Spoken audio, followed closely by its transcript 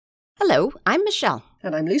Hello, I'm Michelle.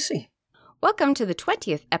 And I'm Lucy. Welcome to the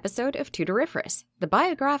 20th episode of Tudoriferous, the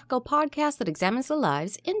biographical podcast that examines the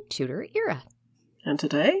lives in Tudor era. And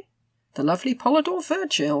today, the lovely Polydore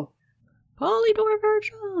Vergil. Polydore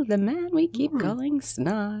Vergil, the man we keep calling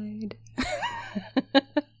Snide.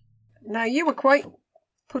 Now, you were quite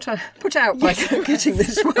put out by getting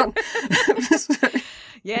this one.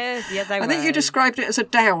 Yes, I was. I think you described it as a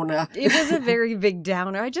downer. It was a very big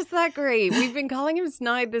downer. I just thought, great. We've been calling him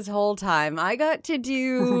Snide this whole time. I got to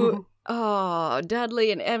do,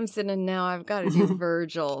 Dudley and Empson, and now I've got to do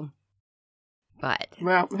Vergil. But...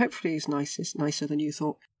 well, hopefully he's nicer than you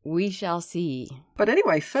thought. We shall see. But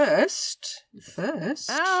anyway, first...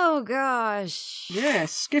 oh, gosh.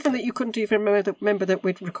 Yes, given that you couldn't even remember that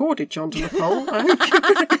we'd recorded John de la Pole, I hope you're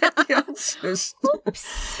going to get the answers.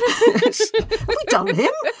 Oops. Yes. Have we done him?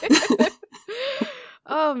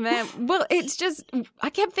 Oh, man. Well, it's just, I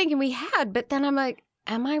kept thinking we had, but then I'm like,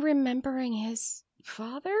 am I remembering his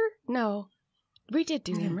father? No. We did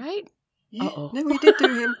do him, right? Yeah. No, we did do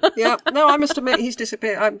him. Yeah. No, I must admit he's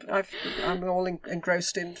disappeared. I'm all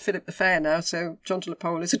engrossed in Philip the Fair now, so John de la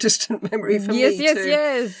Pole is a distant memory for me too.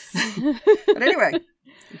 Yes. But anyway,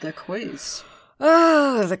 the quiz.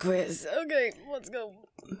 Oh, the quiz. Okay, let's go.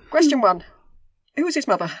 Question 1. Who was his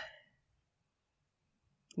mother?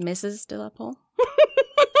 Mrs. de la Pole?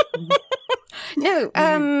 No,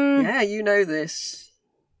 yeah, you know this.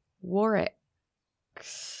 Warwick.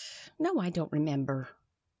 No, I don't remember.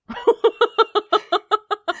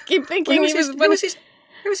 Keep thinking who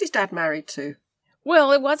was his dad married to?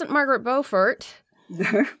 Well, it wasn't Margaret Beaufort.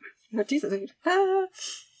 No.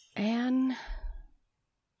 Anne?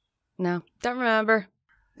 No, don't remember.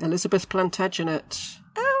 Elizabeth Plantagenet.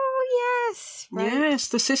 Oh, yes. Right. Yes,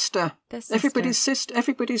 the sister. Everybody's sister.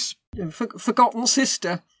 Everybody's forgotten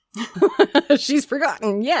sister. She's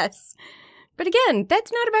forgotten, yes. But again,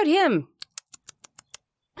 that's not about him.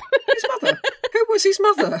 His mother. Who was his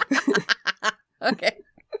mother? Okay.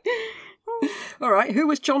 All right, who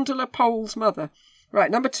was John de la Pole's mother? Right,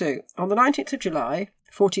 number 2. On the 19th of July,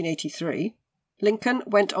 1483, Lincoln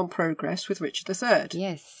went on progress with Richard III.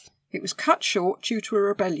 Yes. It was cut short due to a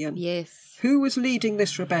rebellion. Yes. Who was leading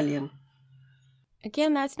this rebellion?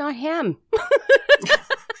 Again, that's not him.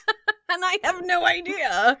 And I have no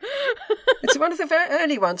idea. It's one of the very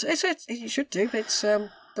early ones. You should do. It's the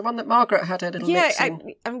one that Margaret had her little mix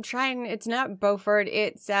in. I'm trying. It's not Beaufort.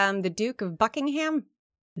 It's the Duke of Buckingham.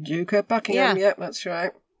 The Duke of Buckingham, yeah, that's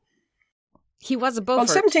right. He was a Beaufort.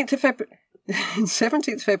 On 17th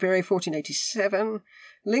of February 1487,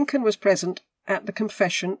 Lincoln was present at the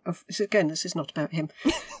confession of... this is not about him.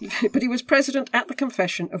 But he was present at the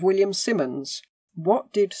confession of William Simmons.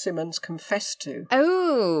 What did Simmons confess to?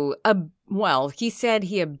 Oh, well, he said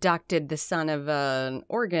he abducted the son of an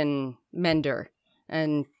organ mender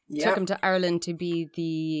and took him to Ireland to be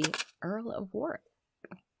the Earl of Warwick.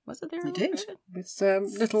 Was it the Earl of Warwick? He did, with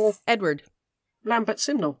little... Edward. Lambert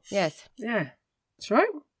Simnel. Yes. Yeah, that's right.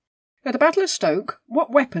 At the Battle of Stoke,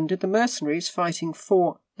 what weapon did the mercenaries fighting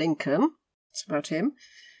for Lincoln, it's about him,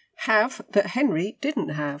 have that Henry didn't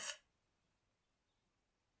have?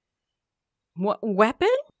 What weapon?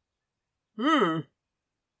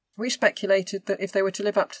 We speculated that if they were to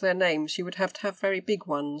live up to their names, you would have to have very big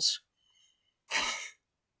ones.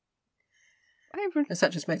 As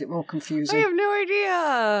that just made it more confusing. I have no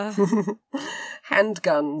idea.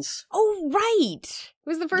 Handguns. Oh, right. It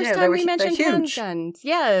was the first time we mentioned handguns.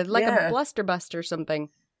 Yeah, like a blusterbuster or something.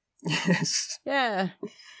 Yes. Yeah.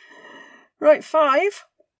 Right, 5.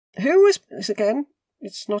 Who was... This again,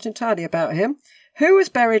 it's not entirely about him. Who was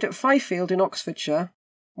buried at Fifield in Oxfordshire,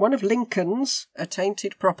 one of Lincoln's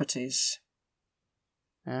attainted properties?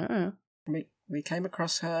 Oh. We came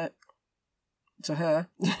across her... To her.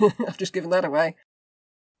 I've just given that away.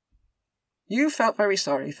 You felt very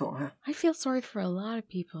sorry for her. I feel sorry for a lot of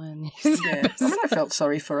people in these. Yeah, I felt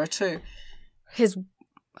sorry for her too.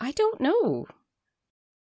 I don't know.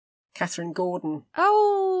 Catherine Gordon.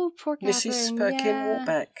 Oh, poor Catherine. Mrs. Perkin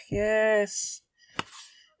Warbeck. Yes.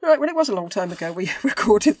 Right, well, it was a long time ago we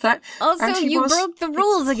recorded that. Also, you broke the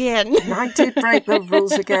rules again. I did break the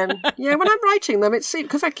rules again. Yeah, when I'm writing them, it seems,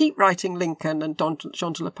 because I keep writing Lincoln and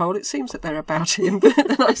John de la Pole, it seems that they're about him. But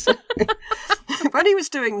then I said, when he was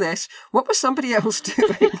doing this, what was somebody else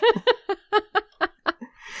doing?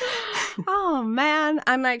 Oh, man.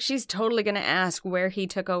 I'm like, she's totally going to ask where he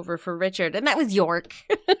took over for Richard. And that was York.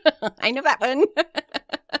 I know that one.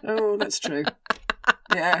 Oh, that's true.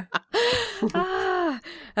 Yeah.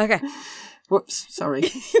 Okay. Whoops,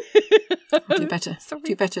 sorry. Do better.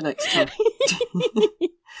 Do better next time.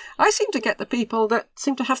 I seem to get the people that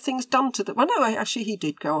seem to have things done to them. Well, no, actually, he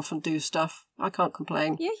did go off and do stuff. I can't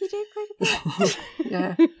complain. Yeah, he did quite a bit.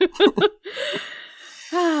 Yeah.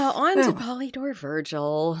 On to Polydore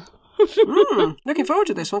Vergil. Looking forward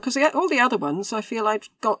to this one, because all the other ones, I feel I've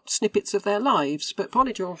got snippets of their lives, but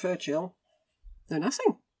Polydore Vergil, they're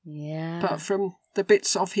nothing. Yeah. Apart from the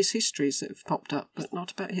bits of his histories that have popped up, but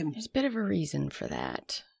not about him. There's a bit of a reason for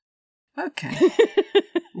that. Okay.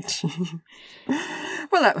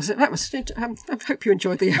 Well, that was it. I hope you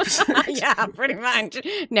enjoyed the episode. Yeah, pretty much.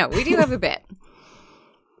 No, we do have a bit.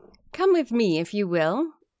 Come with me, if you will.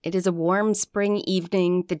 It is a warm spring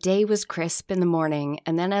evening. The day was crisp in the morning,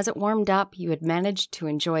 and then as it warmed up, you had managed to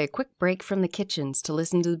enjoy a quick break from the kitchens to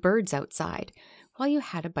listen to the birds outside while you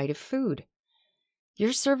had a bite of food.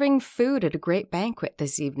 You're serving food at a great banquet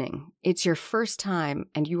this evening. It's your first time,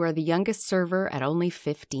 and you are the youngest server at only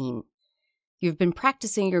 15. You've been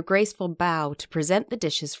practicing your graceful bow to present the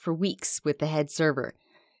dishes for weeks with the head server.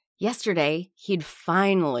 Yesterday, he'd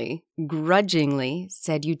finally, grudgingly,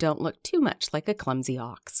 said you don't look too much like a clumsy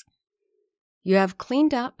ox. You have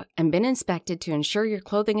cleaned up and been inspected to ensure your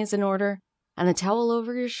clothing is in order, and the towel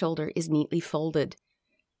over your shoulder is neatly folded.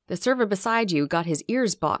 The server beside you got his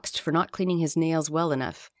ears boxed for not cleaning his nails well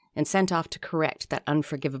enough and sent off to correct that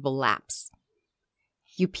unforgivable lapse.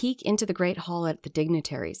 You peek into the great hall at the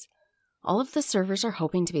dignitaries. All of the servers are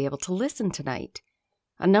hoping to be able to listen tonight.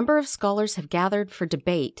 A number of scholars have gathered for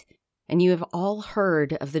debate, and you have all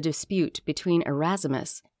heard of the dispute between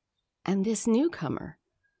Erasmus and this newcomer,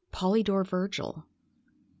 Polydore Vergil.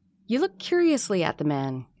 You look curiously at the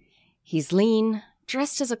man. He's lean,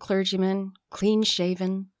 dressed as a clergyman,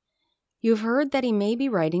 clean-shaven. You've heard that he may be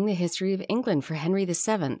writing the history of England for Henry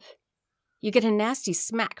VII. You get a nasty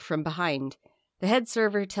smack from behind. The head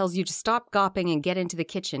server tells you to stop gawping and get into the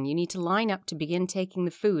kitchen. You need to line up to begin taking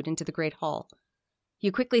the food into the great hall.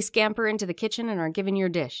 You quickly scamper into the kitchen and are given your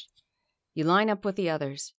dish. You line up with the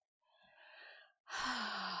others.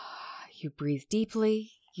 You breathe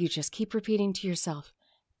deeply. You just keep repeating to yourself,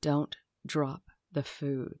 don't drop the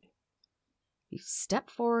food. You step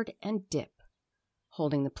forward and dip,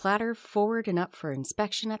 holding the platter forward and up for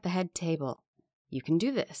inspection at the head table. You can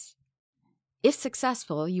do this. If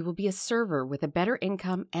successful, you will be a server with a better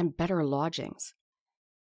income and better lodgings.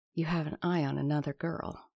 You have an eye on another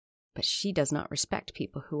girl, but she does not respect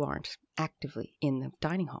people who aren't actively in the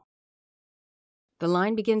dining hall. The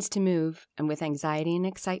line begins to move, and with anxiety and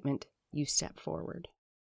excitement, you step forward.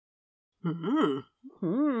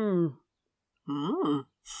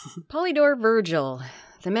 Polydore Vergil,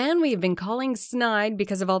 the man we have been calling snide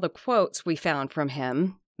because of all the quotes we found from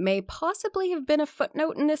him, may possibly have been a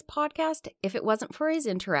footnote in this podcast if it wasn't for his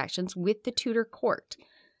interactions with the Tudor court,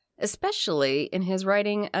 especially in his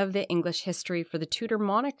writing of the English history for the Tudor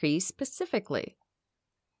monarchy specifically.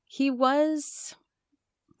 He's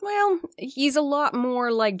a lot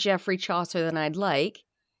more like Geoffrey Chaucer than I'd like,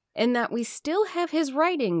 in that we still have his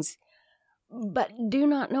writings, but do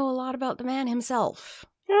not know a lot about the man himself.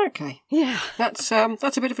 Okay. Yeah. That's a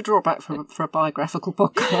bit of a drawback for a biographical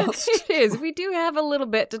podcast. It is. We do have a little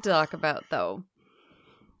bit to talk about, though.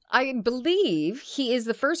 I believe he is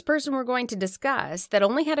the first person we're going to discuss that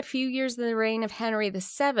only had a few years in the reign of Henry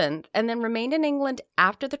VII and then remained in England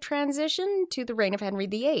after the transition to the reign of Henry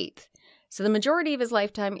VIII. So the majority of his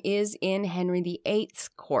lifetime is in Henry VIII's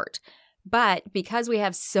court. But because we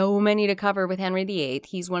have so many to cover with Henry VIII,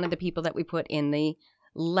 he's one of the people that we put in the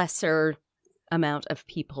lesser amount of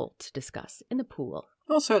people to discuss in the pool.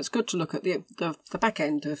 Also, it's good to look at the back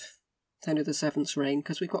end of Henry VII's reign,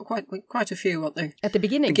 because we've got quite a few at the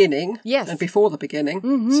beginning, yes, and before the beginning.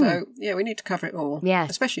 Mm-hmm. So yeah, we need to cover it all.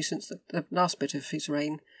 Yes, especially since the last bit of his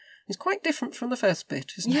reign is quite different from the first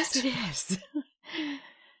bit, isn't it? Yes, it is.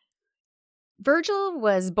 Vergil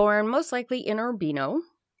was born most likely in Urbino,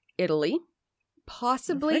 Italy,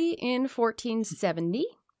 possibly in 1470.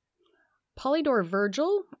 Polydore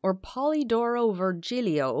Vergil, or Polydoro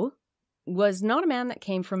Vergilio, was not a man that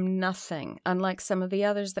came from nothing, unlike some of the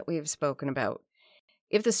others that we have spoken about.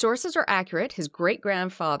 If the sources are accurate, his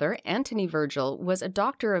great-grandfather, Antony Vergil, was a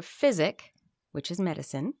doctor of physic, which is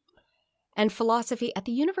medicine, and philosophy at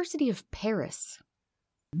the University of Paris.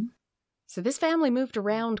 So this family moved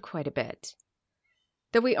around quite a bit.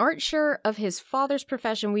 Though we aren't sure of his father's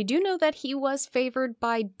profession, we do know that he was favored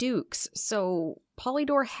by dukes, so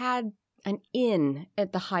Polydore had an in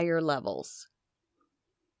at the higher levels.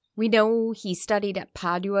 We know he studied at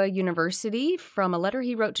Padua University from a letter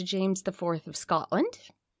he wrote to James IV of Scotland.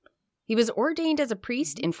 He was ordained as a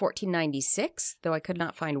priest in 1496, though I could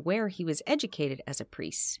not find where he was educated as a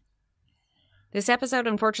priest. This episode,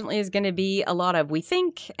 unfortunately, is going to be a lot of we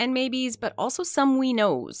think and maybes, but also some we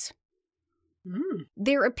knows.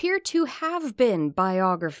 There appear to have been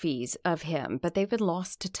biographies of him, but they've been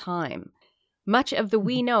lost to time. Much of the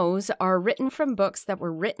we knows are written from books that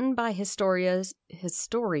were written by historians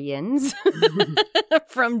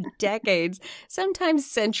from decades, sometimes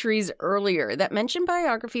centuries earlier, that mention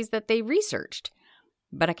biographies that they researched.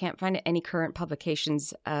 But I can't find any current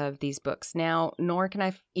publications of these books now, nor can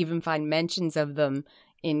I even find mentions of them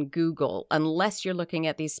in Google, unless you're looking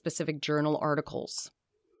at these specific journal articles.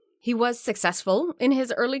 He was successful in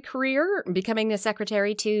his early career, becoming the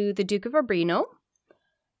secretary to the Duke of Urbino.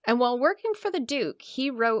 And while working for the Duke,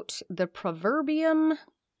 he wrote the Proverbium.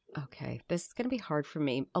 Okay, this is going to be hard for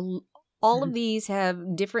me. All of these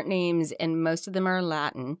have different names, and most of them are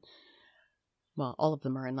Latin. Well, all of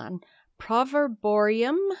them are in Latin.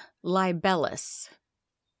 Proverborium Libellus,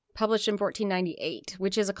 published in 1498,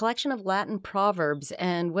 which is a collection of Latin proverbs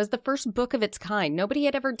and was the first book of its kind. Nobody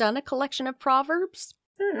had ever done a collection of proverbs.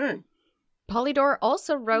 Polydore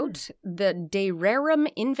also wrote the De Rerum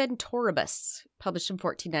Inventoribus, published in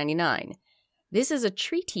 1499. This is a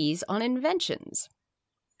treatise on inventions.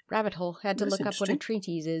 Rabbit hole, had to look up what a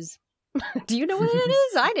treatise is. Do you know what it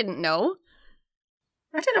is? I didn't know.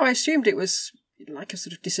 I don't know, I assumed it was like a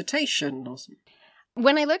sort of dissertation or something.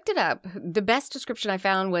 When I looked it up, the best description I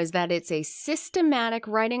found was that it's a systematic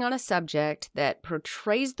writing on a subject that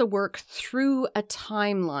portrays the work through a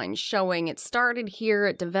timeline, showing it started here,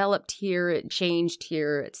 it developed here, it changed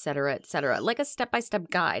here, etc., etc. Like a step-by-step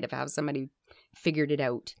guide of how somebody figured it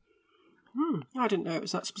out. I didn't know it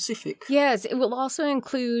was that specific. Yes, it will also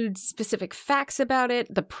include specific facts about it,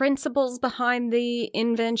 the principles behind the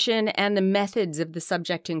invention, and the methods of the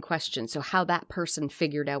subject in question. So how that person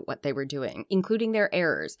figured out what they were doing, including their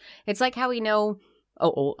errors. It's like how we know,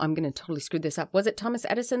 I'm going to totally screw this up. Was it Thomas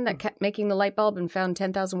Edison that kept making the light bulb and found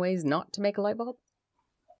 10,000 ways not to make a light bulb?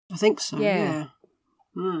 I think so, yeah.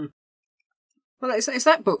 Well, is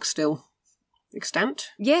that book still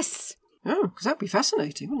extant? Yes. Oh, because that'd be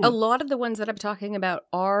fascinating, wouldn't A it? lot of the ones that I'm talking about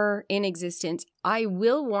are in existence. I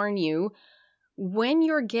will warn you, when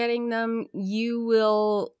you're getting them,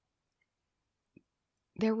 there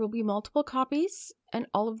will be multiple copies, and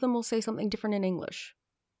all of them will say something different in English.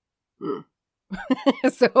 So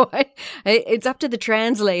it's up to the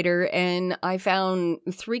translator, and I found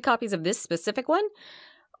 3 copies of this specific one.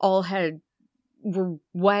 All were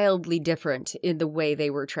wildly different in the way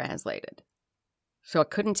they were translated. So I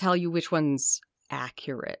couldn't tell you which one's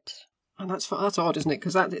accurate. And that's odd, isn't it?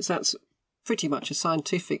 Because that's pretty much a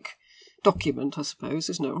scientific document, I suppose,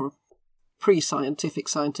 isn't it? Or a pre-scientific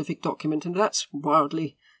scientific document, and that's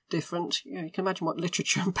wildly different. You can imagine what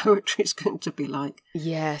literature and poetry is going to be like.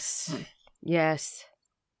 Yes. Yes.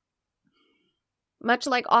 Much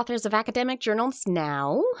like authors of academic journals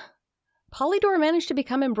now, Polydore managed to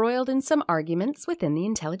become embroiled in some arguments within the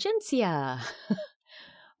intelligentsia.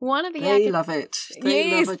 They love it.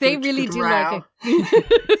 They really do like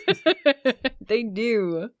it. They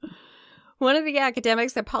do. One of the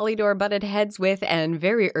academics that Polydore butted heads with, and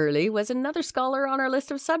very early, was another scholar on our list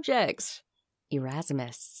of subjects,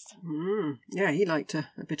 Erasmus. Yeah, he liked a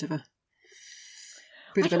bit of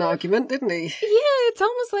an argument, didn't he? Yeah, it's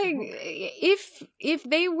almost like if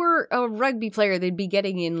they were a rugby player, they'd be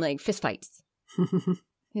getting in like fistfights.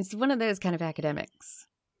 It's one of those kind of academics.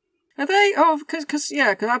 Are they? Oh, because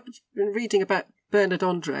I've been reading about Bernard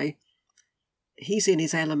Andre. He's in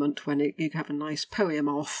his element when you have a nice poem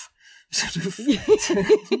off, sort of, so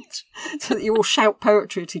that you all shout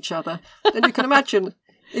poetry at each other. And you can imagine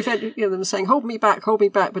if them saying "hold me back,"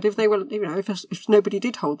 but if they were, if nobody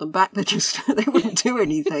did hold them back, they wouldn't do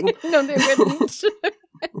anything. No, they wouldn't.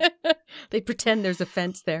 They pretend there's a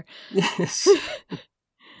fence there. Yes.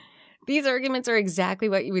 These arguments are exactly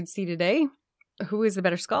what you would see today. Who is the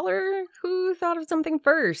better scholar? Who thought of something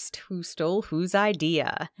first? Who stole whose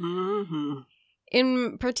idea? Mm-hmm.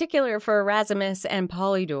 In particular for Erasmus and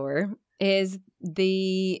Polydore is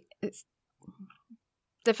the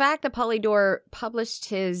fact that Polydore published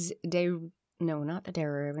his Proverborium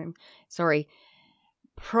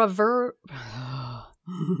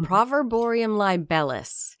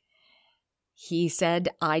Libellus. He said,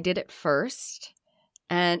 I did it first.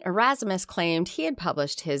 And Erasmus claimed he had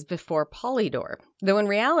published his before Polydore, though in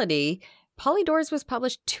reality, Polydore's was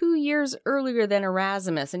published 2 years earlier than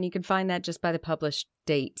Erasmus, and you can find that just by the published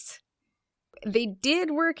dates. They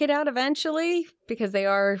did work it out eventually, because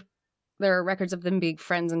there are records of them being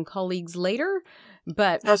friends and colleagues later,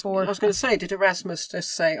 but I was going to say, did Erasmus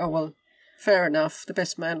just say, oh, well, fair enough, the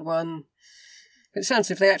best man won? It sounds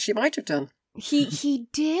as if they actually might have done. He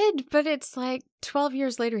did, but it's like 12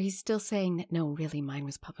 years later, he's still saying that, no, really, mine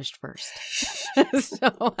was published first.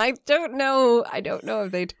 So I don't know. I don't know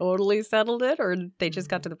if they totally settled it or they just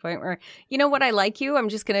got to the point where, you know what, I like you. I'm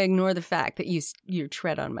just going to ignore the fact that you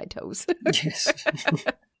tread on my toes. Yes.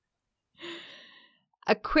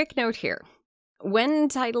 A quick note here. When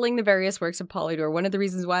titling the various works of Polydore, one of the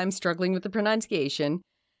reasons why I'm struggling with the pronunciation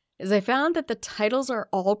is I found that the titles are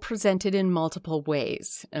all presented in multiple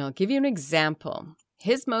ways. And I'll give you an example.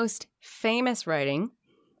 His most famous writing,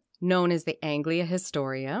 known as the Anglia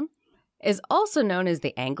Historia, is also known as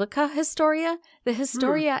the Anglica Historia, the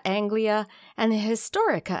Historia Anglia, and the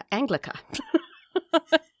Historica Anglica.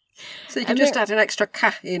 So you can just add an extra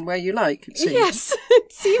 "ca" in where you like, it seems. Yes,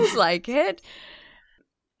 it seems like it.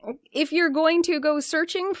 If you're going to go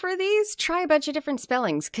searching for these, try a bunch of different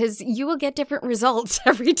spellings, because you will get different results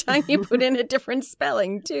every time you put in a different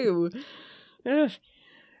spelling, too. Ugh.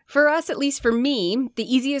 For us, at least for me,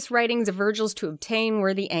 the easiest writings of Vergil's to obtain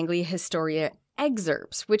were the Anglia Historia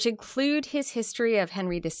excerpts, which include his history of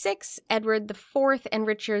Henry VI, Edward IV, and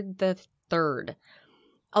Richard III.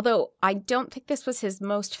 Although I don't think this was his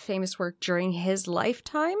most famous work during his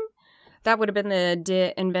lifetime. That would have been the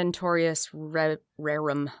De Inventorius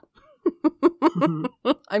Rerum.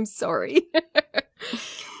 I'm sorry.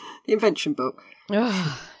 The invention book.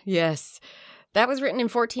 Oh, yes. That was written in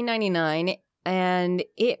 1499, and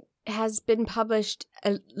it has been published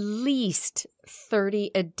at least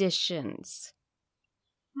 30 editions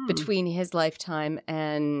between his lifetime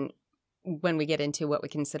and when we get into what we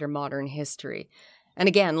consider modern history. And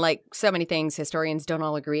again, like so many things, historians don't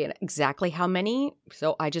all agree on exactly how many,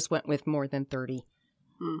 so I just went with more than 30.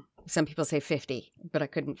 Some people say 50, but I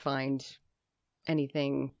couldn't find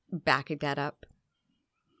anything backing that up.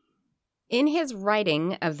 In his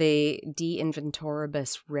writing of the De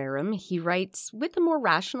Inventoribus Rerum, he writes with a more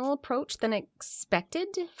rational approach than expected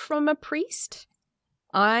from a priest.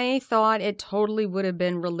 I thought it totally would have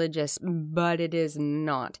been religious, but it is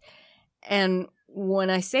not. And when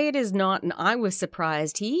I say it is not, and I was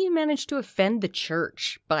surprised, he managed to offend the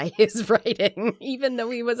church by his writing, even though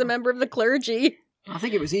he was a member of the clergy. I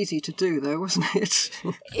think it was easy to do, though, wasn't it?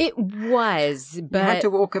 It was, but... You had to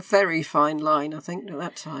walk a very fine line, I think, at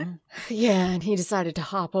that time. Yeah, and he decided to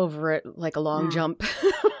hop over it like a long jump.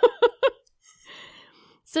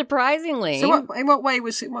 Surprisingly... So in what way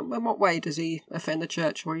does he offend the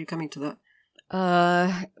church? Or are you coming to that?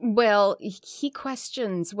 Well, he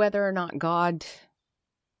questions whether or not God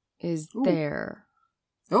is there.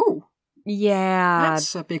 Oh. Yeah.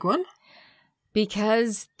 That's a big one.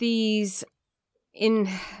 Because the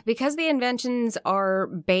inventions are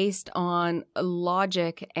based on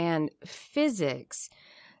logic and physics,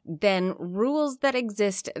 then rules that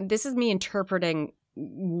exist, this is me interpreting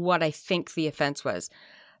what I think the offense was.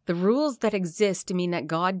 The rules that exist mean that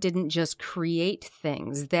God didn't just create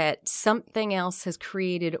things, that something else has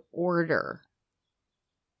created order.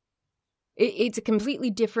 It's a completely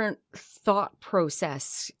different thought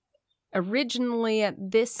process. Originally,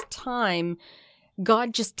 at this time,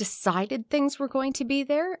 God just decided things were going to be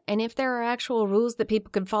there, and if there are actual rules that people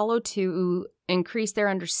can follow to increase their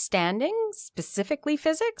understanding, specifically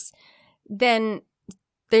physics, then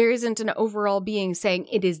there isn't an overall being saying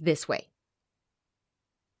it is this way.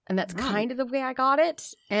 And that's kind of the way I got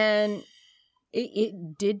it. And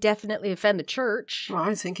it did definitely offend the church. Well,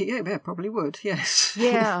 I think it probably would, yes.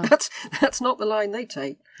 Yeah. That's not the line they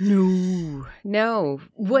take. No.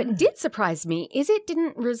 What did surprise me is it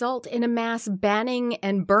didn't result in a mass banning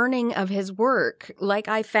and burning of his work, like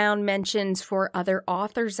I found mentions for other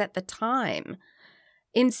authors at the time.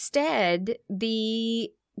 Instead,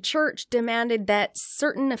 the church demanded that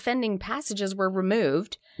certain offending passages were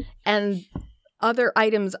removed and other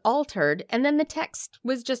items altered, and then the text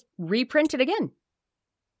was just reprinted again.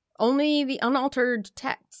 Only the unaltered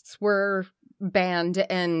texts were banned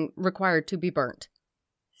and required to be burnt.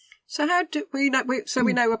 So how do we know?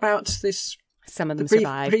 We know about this. Some of them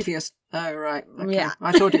survived. Previous. Oh right. Okay. Yeah.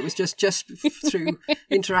 I thought it was just through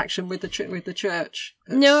interaction with the church.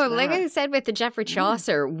 No, like I said with the Geoffrey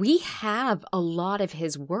Chaucer, we have a lot of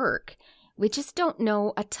his work. We just don't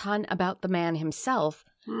know a ton about the man himself.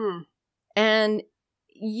 And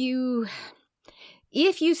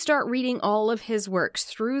if you start reading all of his works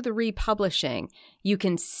through the republishing, you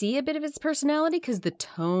can see a bit of his personality because the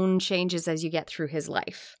tone changes as you get through his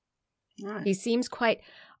life. Right. He seems quite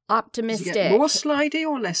optimistic. Does he get more snidey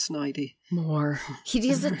or less snidey? More. He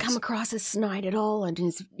doesn't come across as snide at all in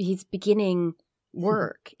his beginning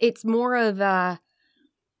work. It's more of a...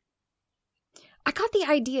 I got the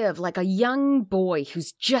idea of like a young boy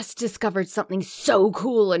who's just discovered something so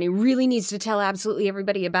cool and he really needs to tell absolutely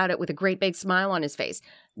everybody about it with a great big smile on his face.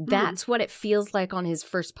 That's what it feels like on his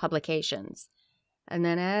first publications. And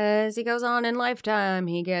then as he goes on in lifetime,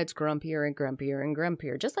 he gets grumpier and grumpier and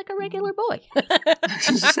grumpier, just like a regular boy. I was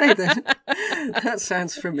going to say that. That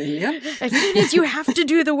sounds familiar. As soon as you have to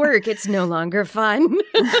do the work, it's no longer fun.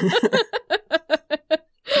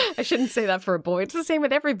 I shouldn't say that for a boy. It's the same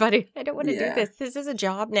with everybody. I don't want to do this. This is a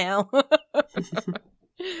job now.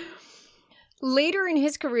 Later in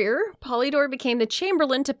his career, Polydore became the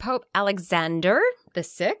chamberlain to Pope Alexander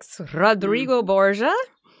VI, Rodrigo Borgia.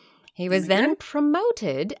 He was then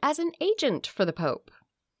promoted as an agent for the Pope.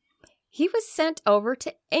 He was sent over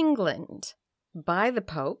to England by the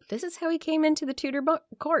Pope. This is how he came into the Tudor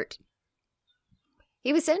court.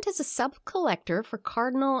 He was sent as a sub-collector for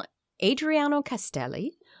Cardinal Adriano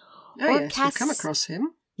Castelli. Oh, yes, you've come across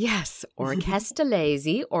him. Yes, or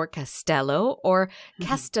Castellesi, or Castello, or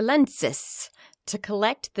Castellensis, to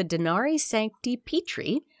collect the Denari Sancti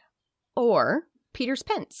Petri, or Peter's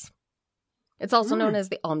pence. It's also known as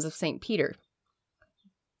the Alms of St. Peter.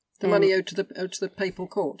 The money owed to the papal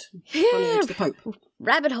court. Money owed to the Pope.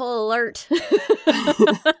 Rabbit hole alert.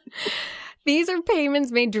 These are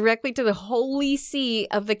payments made directly to the Holy See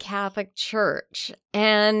of the Catholic Church.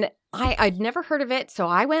 And I'd never heard of it, so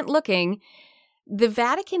I went looking. The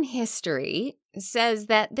Vatican history says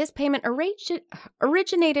that this payment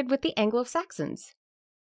originated with the Anglo-Saxons,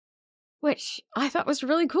 which I thought was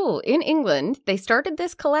really cool. In England, they started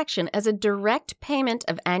this collection as a direct payment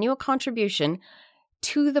of annual contribution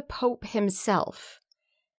to the Pope himself.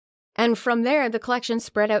 And from there, the collection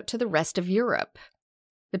spread out to the rest of Europe.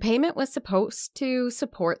 The payment was supposed to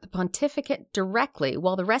support the pontificate directly,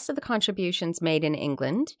 while the rest of the contributions made in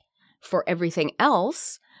England for everything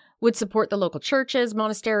else would support the local churches,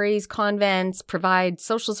 monasteries, convents, provide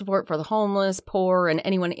social support for the homeless, poor, and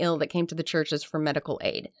anyone ill that came to the churches for medical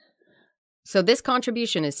aid. So this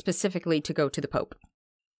contribution is specifically to go to the Pope.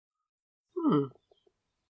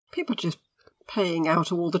 People just paying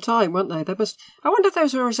out all the time, weren't they? I wonder if there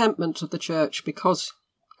was a resentment of the church because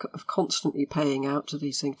of constantly paying out to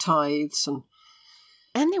these things, tithes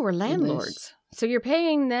and they were landlords. So you're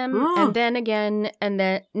paying them and then again, and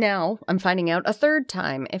then now I'm finding out a third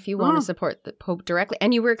time if you want to support the Pope directly.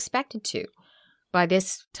 And you were expected to by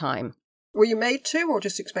this time. Were you made to or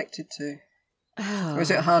just expected to? Oh, or is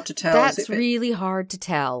it hard to tell? That's really hard to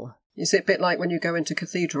tell. Is it a bit like when you go into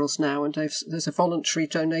cathedrals now and there's a voluntary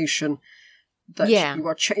donation that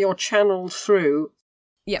you're channeled through?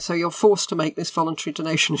 Yeah. So you're forced to make this voluntary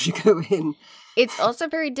donation as you go in. It's also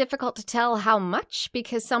very difficult to tell how much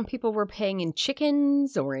because some people were paying in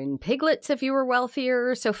chickens or in piglets if you were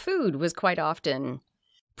wealthier. So food was quite often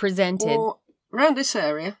presented. Or around this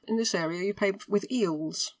area, you pay with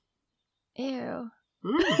eels. Ew.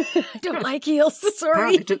 I don't like eels,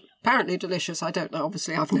 sorry. Apparently delicious. I don't know.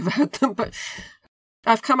 Obviously, I've never had them, but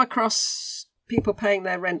I've come across people paying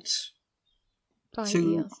their rent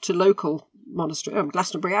to local monastery,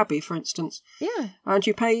 Glastonbury Abbey, for instance. Yeah. And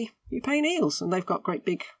you pay in eels, and they've got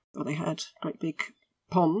they had great big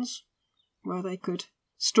ponds where they could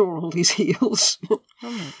store all these eels. Oh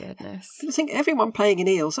my goodness. I think everyone paying in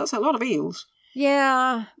eels, that's a lot of eels.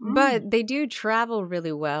 Yeah, but they do travel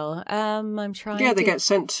really well. I'm trying to... Yeah, they get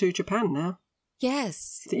sent to Japan now.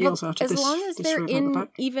 Yes. The eels out of as long as they're in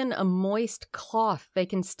even a moist cloth, they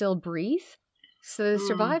can still breathe. So they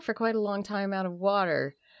survive for quite a long time out of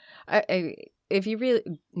water. If you really...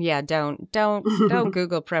 Yeah, don't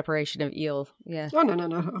Google preparation of eel. Yeah. Oh, no.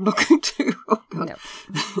 I'm not going to. Oh, God.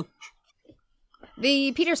 No.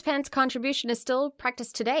 The Peter's Pence contribution is still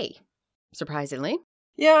practiced today, surprisingly.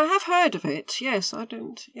 Yeah, I have heard of it. Yes, I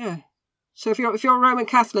don't. Yeah. So if you're a Roman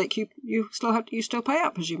Catholic, you still pay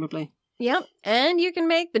up, presumably. Yep, and you can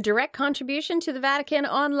make the direct contribution to the Vatican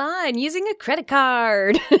online using a credit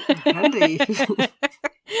card. Handy.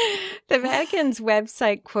 The Vatican's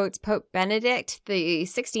website quotes Pope Benedict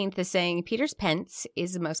XVI as saying, "Peter's Pence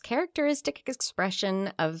is the most characteristic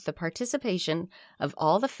expression of the participation of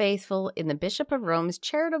all the faithful in the Bishop of Rome's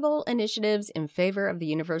charitable initiatives in favor of the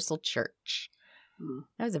Universal Church."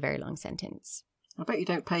 That was a very long sentence. I bet you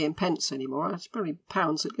don't pay in pence anymore. It's probably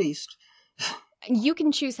pounds at least. You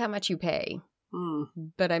can choose how much you pay.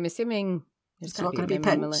 But I'm assuming it's not going to be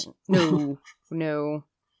pence. No.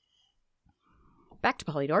 Back to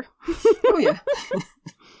Polydore. Oh, yeah.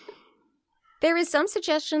 There is some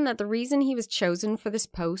suggestion that the reason he was chosen for this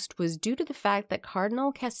post was due to the fact that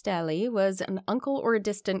Cardinal Castelli was an uncle or a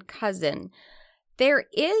distant cousin. There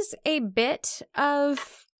is a bit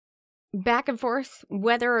of back and forth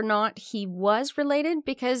whether or not he was related,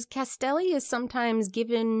 because Castelli is sometimes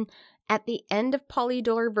given at the end of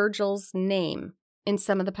Polydore Vergil's name in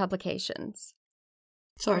some of the publications.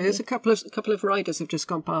 Sorry, there's a couple of riders have just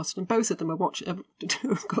gone past, and both of them are watching. Have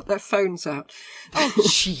got their phones out. Oh,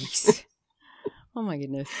 jeez! Oh my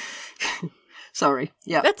goodness. Sorry.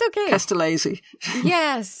 Yeah, that's okay. Castellesi.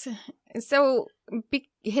 Yes. So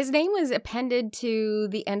his name was appended to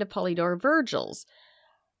the end of Polydore Vergil's.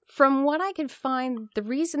 From what I could find, the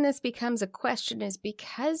reason this becomes a question is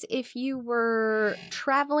because if you were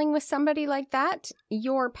traveling with somebody like that,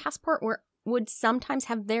 your passport would sometimes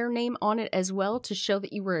have their name on it as well to show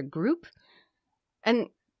that you were a group. And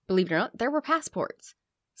believe it or not, there were passports.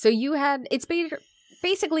 So it's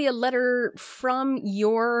basically a letter from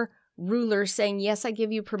your ruler saying, yes, I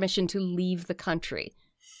give you permission to leave the country.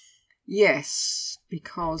 Yes,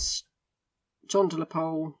 because John de la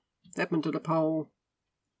Pole, Edmund de la Pole,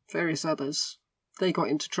 various others, they got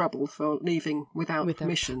into trouble for leaving without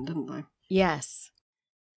permission, didn't they? Yes.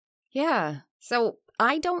 Yeah. So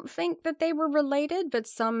I don't think that they were related, but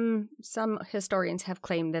some historians have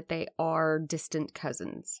claimed that they are distant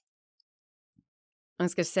cousins. I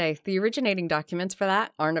was going to say, the originating documents for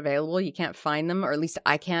that aren't available. You can't find them, or at least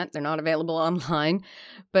I can't. They're not available online.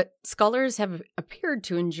 But scholars have appeared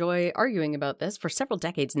to enjoy arguing about this for several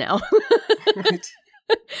decades now. Right.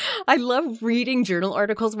 I love reading journal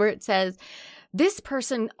articles where it says, this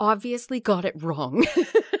person obviously got it wrong.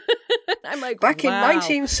 I'm like, back in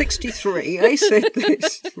 1963, I said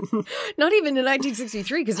this. Not even in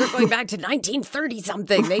 1963, because we're going back to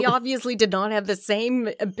 1930-something. They obviously did not have the same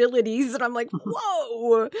abilities. And I'm like,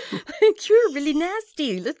 whoa, you're really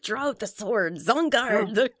nasty. Let's draw out the swords. On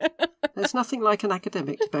guard. Oh, there's nothing like an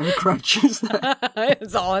academic to bear a grudge, is there?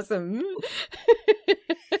 It's awesome.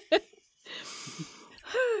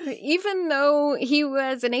 Even though he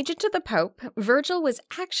was an agent of the Pope, Vergil was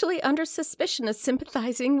actually under suspicion of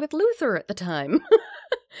sympathizing with Luther at the time.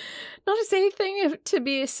 Not as anything to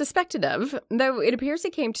be suspected of, though it appears he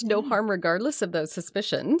came to no harm regardless of those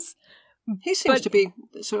suspicions. He seems to be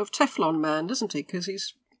sort of Teflon man, doesn't he? Because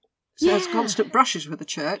he has constant brushes with the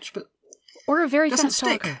church, but or a very doesn't fast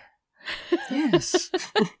stick. talker. Yes.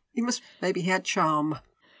 Maybe he had charm.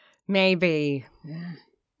 Maybe. Yeah.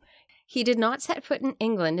 He did not set foot in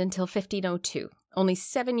England until 1502, only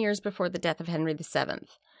 7 years before the death of Henry VII.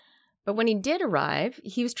 But when he did arrive,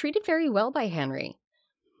 he was treated very well by Henry.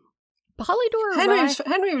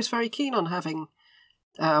 Henry was very keen on having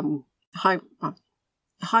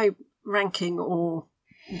high-ranking or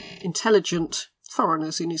intelligent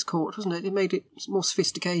foreigners in his court, wasn't it? He made it more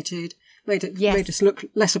sophisticated, made us look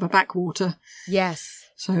less of a backwater. Yes.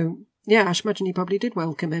 So, yeah, I should imagine he probably did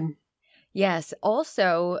welcome him. Yes.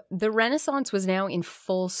 Also, the Renaissance was now in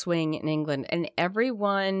full swing in England, and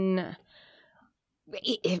everyone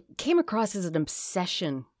it came across as an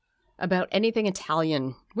obsession about anything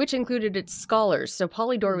Italian, which included its scholars. So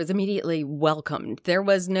Polydore was immediately welcomed. There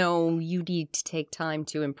was no, you need to take time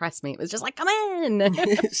to impress me. It was just like, come in.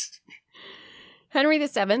 Yes. Henry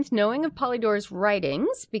VII, knowing of Polydore's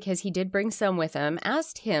writings, because he did bring some with him,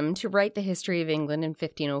 asked him to write the history of England in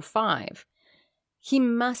 1505. He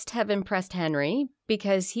must have impressed Henry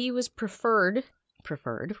because he was preferred,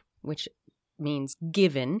 which means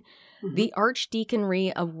given, the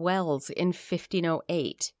Archdeaconry of Wells in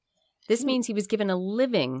 1508. This means he was given a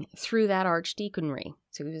living through that archdeaconry.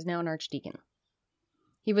 So he was now an archdeacon.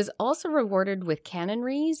 He was also rewarded with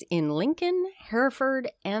canonries in Lincoln,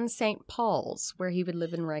 Hereford, and St. Paul's, where he would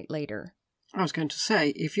live and write later. I was going to say,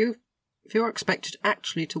 if you're expected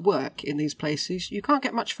actually to work in these places, you can't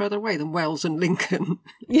get much further away than Wells and Lincoln.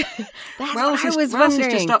 Yeah, that's Wells what I was Wells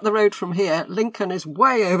wondering. is just up the road from here. Lincoln is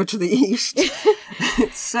way over to the east.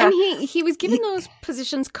 And he was given those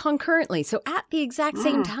positions concurrently, so at the exact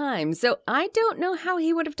same time. So I don't know how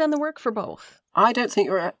he would have done the work for both. I don't think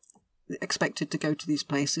you're expected to go to these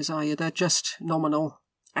places, are you? They're just nominal,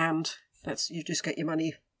 and you just get your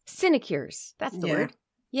money. Sinecures, that's the word.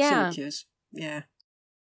 Yeah. Sinecures, yeah.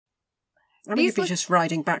 I mean, you'd be just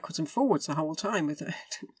riding backwards and forwards the whole time with it.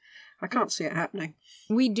 I can't see it happening.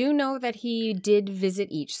 We do know that he did visit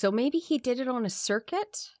each, so maybe he did it on a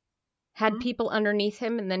circuit, had people underneath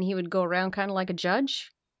him, and then he would go around kind of like a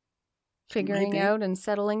judge, figuring out and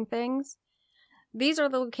settling things. These are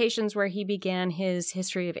the locations where he began his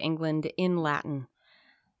history of England in Latin.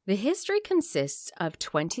 The history consists of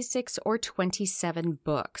 26 or 27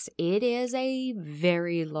 books. It is a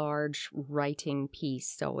very large writing piece,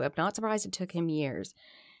 so I'm not surprised it took him years.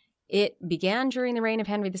 It began during the reign of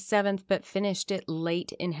Henry VII, but finished it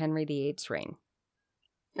late in Henry VIII's reign.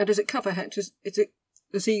 And does it cover?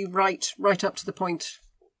 Does he write right up to the point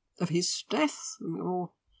of his death?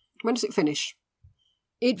 Or when does it finish?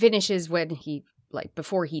 It finishes when he,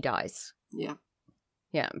 before he dies. Yeah.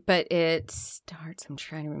 Yeah, but it starts, I'm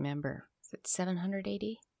trying to remember. Is it 700 AD?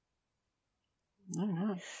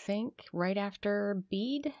 I think right after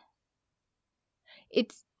Bede.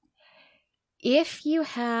 It's if you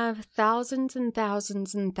have thousands and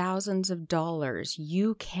thousands and thousands of dollars,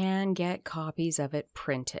 you can get copies of it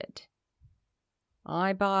printed.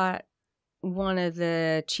 I bought one of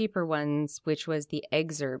the cheaper ones, which was the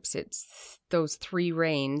excerpts. It's those 3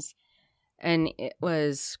 reigns, and it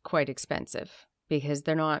was quite expensive because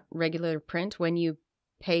they're not regular print. When you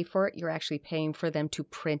pay for it, you're actually paying for them to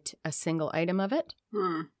print a single item of it.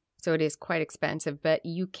 So it is quite expensive, but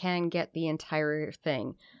you can get the entire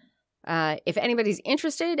thing. If anybody's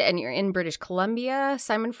interested and you're in British Columbia,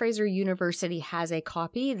 Simon Fraser University has a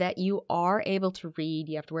copy that you are able to read.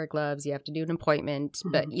 You have to wear gloves, you have to do an appointment,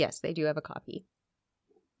 but yes, they do have a copy.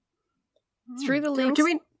 Through the links...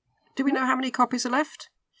 Do we know how many copies are left?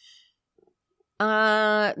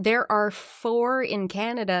 There are 4 in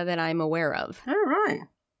Canada that I'm aware of. Oh, right.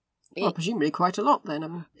 Well, presumably quite a lot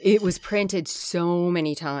then. It was printed so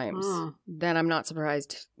many times that I'm not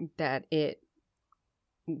surprised that it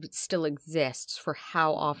still exists for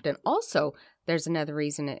how often. Also, there's another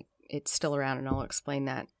reason it's still around, and I'll explain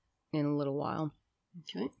that in a little while.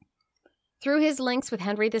 Okay. Through his links with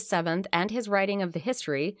Henry VII and his writing of the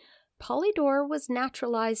history, Polydore was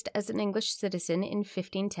naturalized as an English citizen in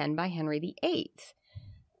 1510 by Henry VIII.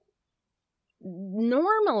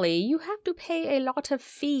 Normally, you have to pay a lot of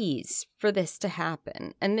fees for this to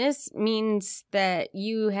happen. And this means that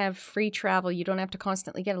you have free travel. You don't have to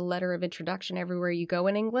constantly get a letter of introduction everywhere you go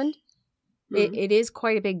in England. It is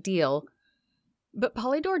quite a big deal. But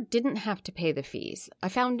Polydore didn't have to pay the fees. I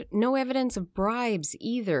found no evidence of bribes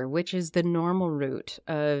either, which is the normal route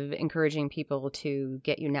of encouraging people to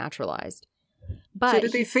get you naturalized. But so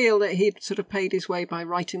did he feel that he'd sort of paid his way by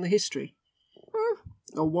writing the history?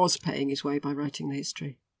 Or was paying his way by writing the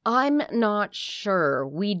history? I'm not sure.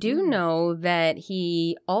 We do know that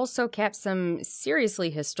he also kept some seriously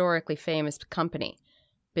historically famous company.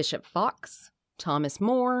 Bishop Fox, Thomas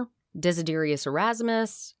More, Desiderius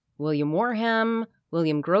Erasmus, William Warham,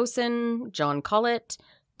 William Grocyn, John Colet,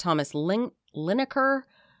 Thomas Linacre,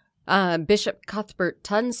 Bishop Cuthbert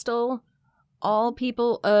Tunstall, all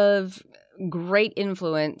people of great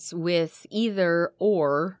influence with either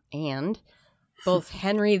or and both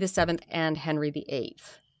Henry VII and Henry VIII.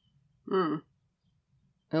 Well,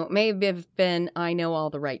 it may have been, I know all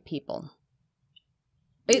the right people.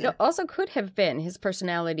 It also could have been his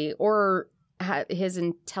personality or his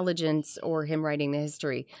intelligence or him writing the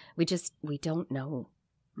history. We don't know.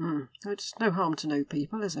 It's no harm to know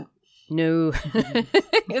people, is it? No.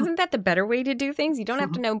 Isn't that the better way to do things? You don't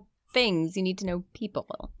have to know things, you need to know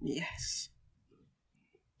people. Yes.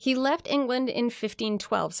 He left England in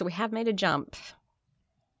 1512, so we have made a jump.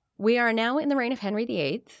 We are now in the reign of Henry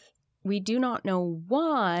VIII. We do not know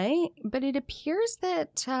why, but it appears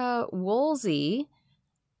that Wolsey,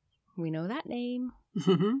 we know that name,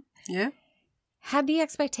 yeah, had the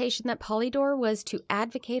expectation that Polydore was to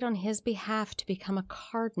advocate on his behalf to become a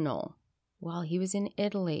cardinal while he was in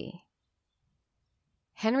Italy.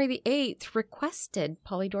 Henry VIII requested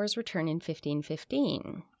Polydore's return in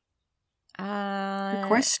 1515.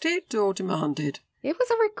 Requested or demanded? It was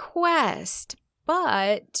a request,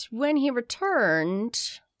 but when he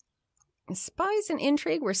returned, spies and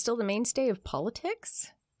intrigue were still the mainstay of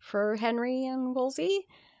politics for Henry and Wolsey.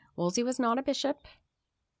 Wolsey was not a bishop,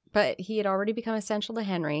 but he had already become essential to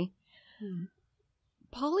Henry.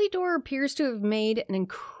 Polydore appears to have made an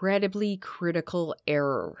incredibly critical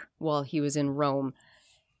error while he was in Rome.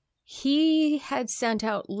 He had sent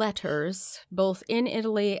out letters, both in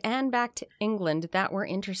Italy and back to England, that were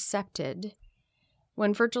intercepted.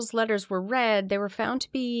 When Vergil's letters were read, they were found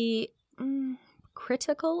to be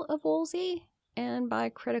critical of Wolsey. And by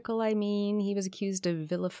critical, I mean he was accused of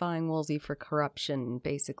vilifying Wolsey for corruption,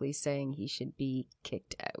 basically saying he should be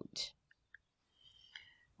kicked out.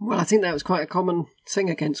 Well, I think that was quite a common thing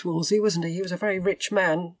against Wolsey, wasn't he? He was a very rich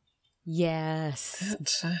man. Yes.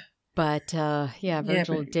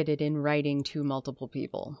 Vergil did it in writing to multiple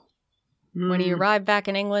people. When he arrived back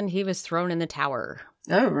in England, he was thrown in the tower.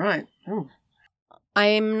 Oh, right. Oh.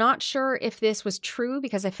 I'm not sure if this was true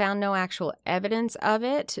because I found no actual evidence of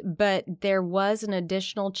it, but there was an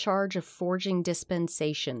additional charge of forging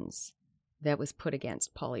dispensations that was put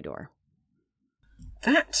against Polydore.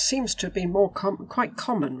 That seems to be quite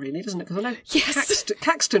common, really, doesn't it? Because I know yes.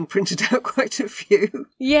 Caxton printed out quite a few.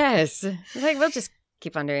 Yes. We'll just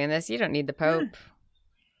keep on doing this. You don't need the Pope.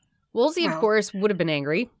 Wolsey, of course, would have been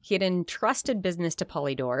angry. He had entrusted business to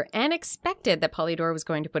Polydore and expected that Polydore was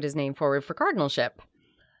going to put his name forward for cardinalship.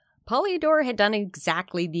 Polydore had done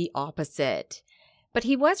exactly the opposite. But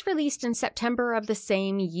he was released in September of the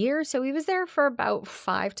same year, so he was there for about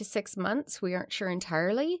 5 to 6 months. We aren't sure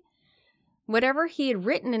entirely. Whatever he had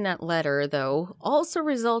written in that letter, though, also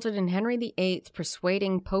resulted in Henry VIII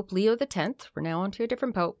persuading Pope Leo X, we're now on to a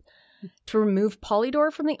different pope, to remove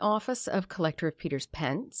Polydore from the office of Collector of Peter's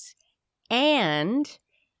Pence. And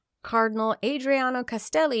Cardinal Adriano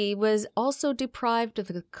Castelli was also deprived of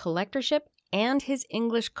the collectorship and his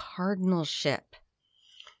English cardinalship.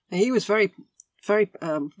 He was very quite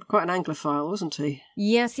an Anglophile, wasn't he?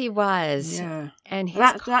 Yes, he was. Yeah. And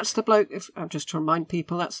that's the bloke, just to remind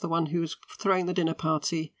people, that's the one who was throwing the dinner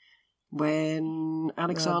party when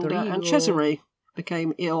Alexander and Cesare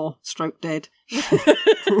became ill, stroke dead.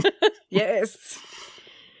 Yes.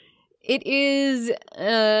 It is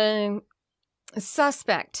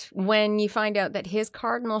suspect when you find out that his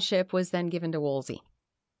cardinalship was then given to Wolsey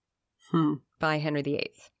by Henry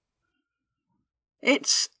VIII.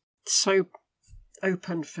 It's so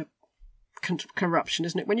open for corruption,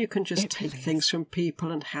 isn't it? When you can just take things from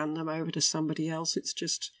people and hand them over to somebody else, it's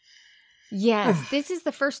just... Yes, this is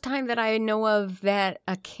the first time that I know of that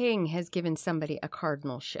a king has given somebody a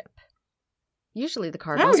cardinalship. Usually the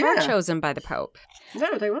cardinals are chosen by the Pope.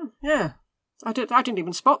 No, they weren't. Yeah. I didn't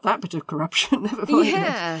even spot that bit of corruption. Never mind.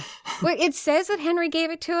 Yeah. Well, it says that Henry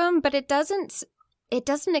gave it to him, but it doesn't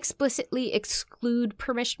explicitly exclude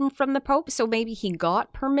permission from the Pope, so maybe he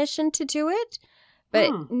got permission to do it.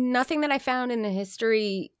 But nothing that I found in the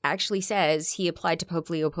history actually says he applied to Pope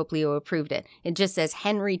Leo approved it. It just says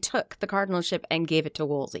Henry took the cardinalship and gave it to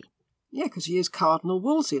Wolsey. Yeah, because he is Cardinal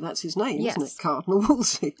Wolsey. That's his name, isn't it? Cardinal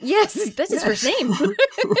Wolsey. Yes, that's his first name.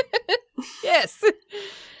 Yes.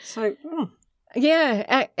 So...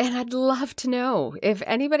 Yeah, and I'd love to know if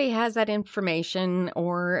anybody has that information,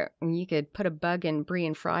 or you could put a bug in Brie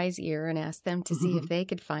and Fry's ear and ask them to see if they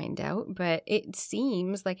could find out. But it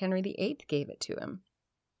seems like Henry VIII gave it to him.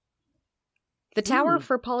 The tower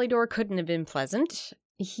for Polydore couldn't have been pleasant.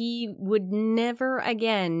 He would never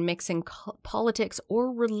again mix in politics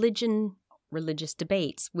or religious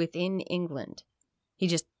debates within England. He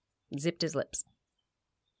just zipped his lips.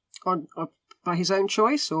 By his own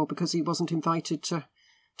choice, or because he wasn't invited to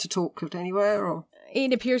talk at anywhere? Or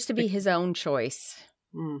it appears to be his own choice.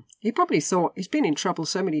 He probably thought he's been in trouble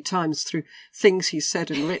so many times through things he's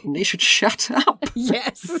said and written, he should shut up.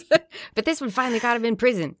 Yes, but this one finally got him in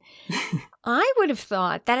prison. I would have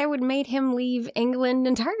thought that I would made him leave England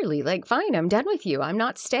entirely. Like, fine, I'm done with you. I'm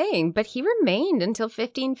not staying. But he remained until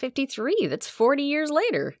 1553. That's 40 years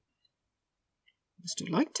later. Must have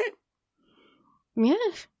liked it. Yeah.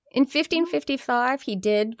 In 1555, he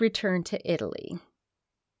did return to Italy.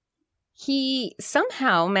 He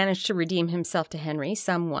somehow managed to redeem himself to Henry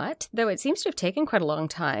somewhat, though it seems to have taken quite a long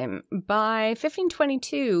time. By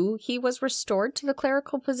 1522, he was restored to the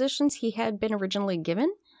clerical positions he had been originally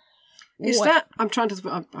given. I've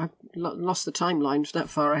lost the timeline that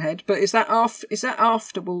far ahead, but is that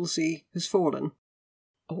after Wolsey has fallen?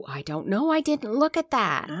 Oh, I don't know. I didn't look at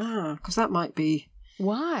that. Because that might be...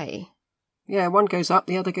 Why? Yeah, one goes up,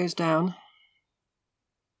 the other goes down.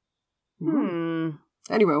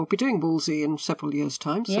 Anyway, we'll be doing Wolsey in several years'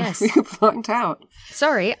 time, so we can find out.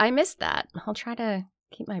 Sorry, I missed that. I'll try to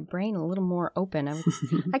keep my brain a little more open. I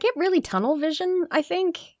get really tunnel vision, I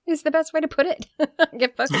think, is the best way to put it. I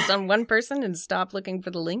get focused on one person and stop looking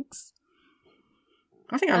for the links.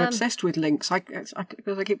 I think I'm obsessed with links. Because I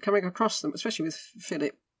keep coming across them, especially with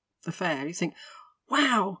Philip the Fair. You think...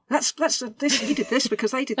 Wow, that's this. He did this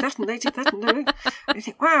because they did that and they did that, and I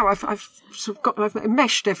think, wow, I've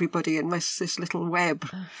enmeshed everybody in this little web,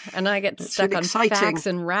 and I get stuck on facts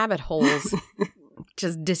and rabbit holes.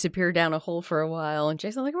 Just disappear down a hole for a while, and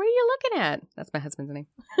Jason's like, "What are you looking at?" That's my husband's name.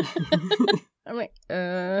 I'm like,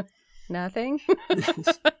 nothing.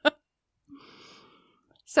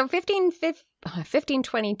 So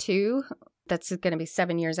 1522. That's going to be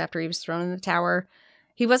 7 years after he was thrown in the tower.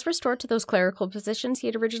 He was restored to those clerical positions he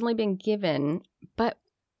had originally been given, but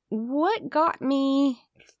what got me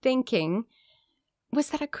thinking was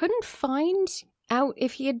that I couldn't find out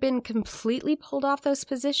if he had been completely pulled off those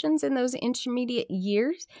positions in those intermediate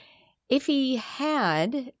years. If he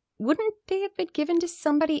had, wouldn't they have been given to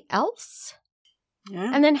somebody else?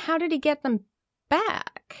 Yeah. And then how did he get them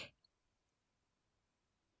back?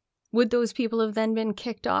 Would those people have then been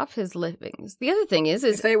kicked off his livings? The other thing is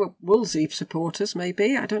if they were Wolsey supporters,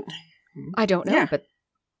 maybe. I don't know. Yeah. But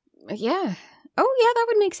yeah. Oh, yeah, that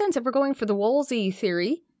would make sense if we're going for the Wolsey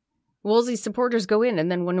theory. Wolsey's supporters go in, and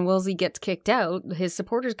then when Wolsey gets kicked out, his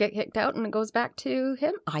supporters get kicked out, and it goes back to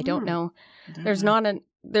him. I don't know. There's not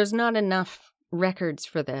enough records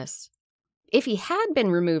for this. If he had been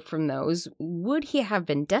removed from those, would he have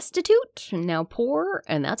been destitute and now poor,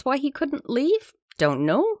 and that's why he couldn't leave? Don't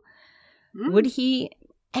know. Would he?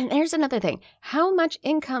 And there's another thing. How much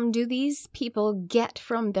income do these people get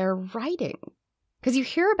from their writing? Because you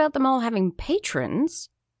hear about them all having patrons.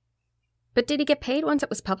 But did he get paid once it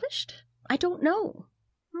was published? I don't know.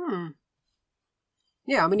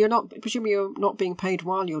 Yeah, I mean, presumably you're not being paid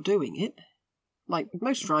while you're doing it, like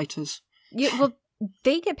most writers. Yeah, well,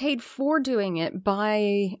 they get paid for doing it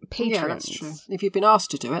by patrons. Yeah, that's true. If you've been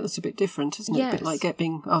asked to do it, that's a bit different, isn't it? Yes. A bit like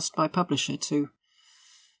being asked by a publisher to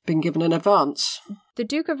being given an advance. The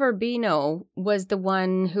Duke of Urbino was the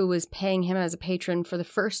one who was paying him as a patron for the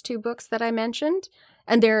first 2 books that I mentioned,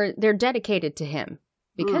 and they're dedicated to him.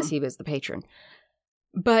 Because he was the patron.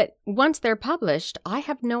 But once they're published, I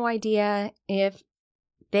have no idea if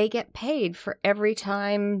they get paid for every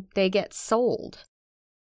time they get sold.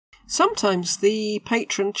 Sometimes the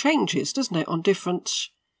patron changes, doesn't it, on different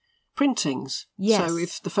printings? Yes. So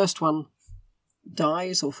if the first one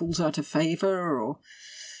dies or falls out of favour or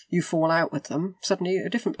you fall out with them, suddenly a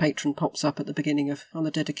different patron pops up at the beginning on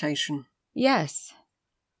the dedication. Yes.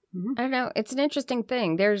 I don't know. It's an interesting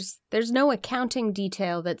thing. There's no accounting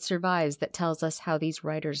detail that survives that tells us how these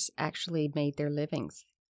writers actually made their livings.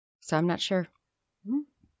 So I'm not sure.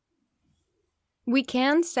 We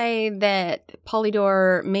can say that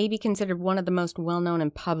Polydore may be considered one of the most well-known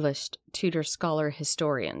and published Tudor scholar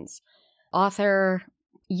historians. Author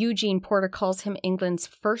Eugene Porter calls him England's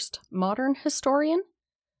first modern historian.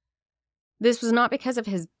 This was not because of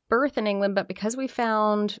his birth in England, but because we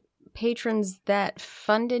found patrons that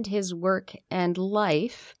funded his work and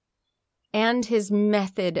life and his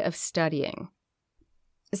method of studying.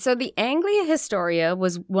 So the Anglia Historia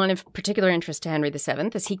was one of particular interest to Henry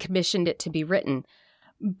VII as he commissioned it to be written,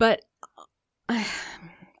 but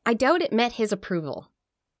I doubt it met his approval.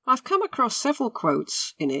 I've come across several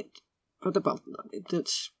quotes in it that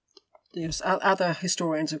other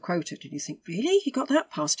historians have quoted, and you think, really? He got that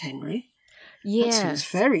past Henry? Yes. That seems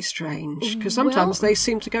very strange, because sometimes they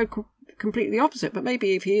seem to go completely opposite, but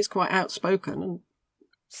maybe if he is quite outspoken and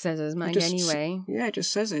says his mind anyway. Yeah,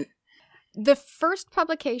 just says it. The first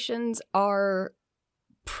publications are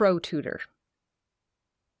pro-Tudor.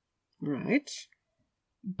 Right.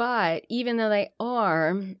 But even though they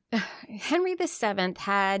are, Henry VII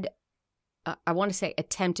had, I want to say,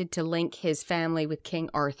 attempted to link his family with King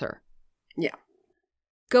Arthur. Yeah.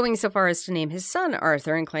 Going so far as to name his son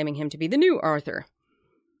Arthur and claiming him to be the new Arthur.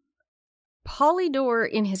 Polydore,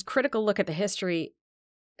 in his critical look at the history,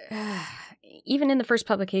 even in the first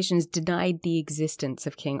publications, denied the existence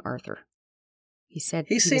of King Arthur. He said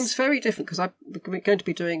he seems very different, because we're going to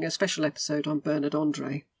be doing a special episode on Bernard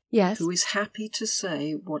André. Yes. Who is happy to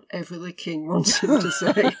say whatever the king wants him to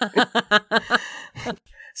say.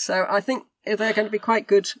 So I think they're going to be quite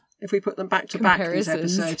good if we put them back to back, these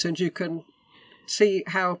episodes, and you can see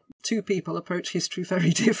how 2 people approach history very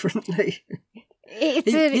differently.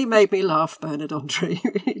 He made me laugh, Bernard André.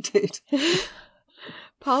 He did.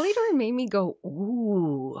 Polydore made me go,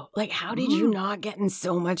 ooh, like, how did you not get in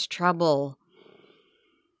so much trouble?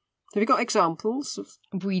 Have you got examples?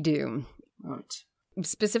 We do. Right.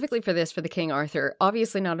 Specifically for this, for the King Arthur,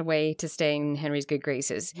 obviously not a way to stay in Henry's good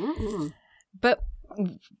graces. Mm-hmm. But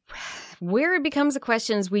where it becomes a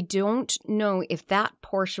question is we don't know if that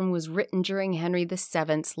portion was written during Henry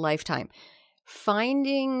VII's lifetime.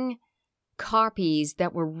 Finding copies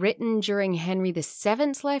that were written during Henry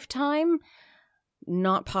VII's lifetime,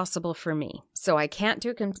 not possible for me. So I can't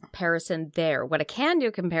do a comparison there. What I can do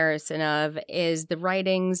a comparison of is the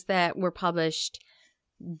writings that were published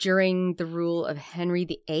during the rule of Henry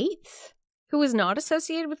VIII, who was not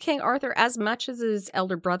associated with King Arthur as much as his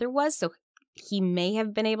elder brother was, so he may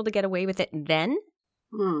have been able to get away with it then.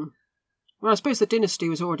 Well, I suppose the dynasty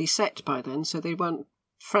was already set by then, so they weren't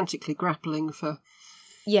frantically grappling for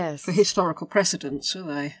historical precedents, were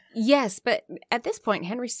they? Yes, but at this point,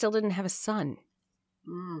 Henry still didn't have a son.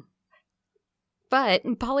 But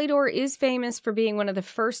Polydore is famous for being one of the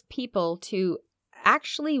first people to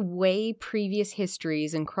actually weigh previous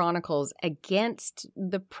histories and chronicles against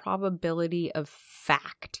the probability of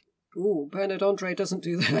fact. Ooh, Bernard André doesn't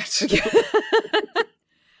do that.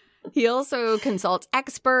 He also consults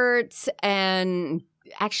experts and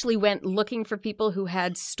actually went looking for people who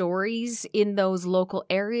had stories in those local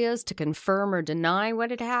areas to confirm or deny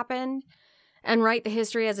what had happened. and write the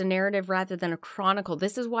history as a narrative rather than a chronicle.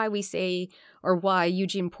 This is why we say, or why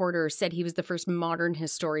Eugene Porter said he was the first modern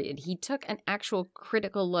historian. He took an actual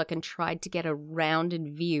critical look and tried to get a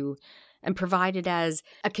rounded view and provide it as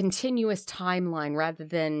a continuous timeline rather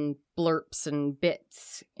than blurps and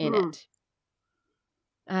bits in it.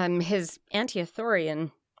 His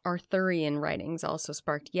anti-Arthurian writings also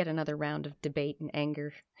sparked yet another round of debate and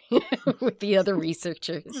anger with the other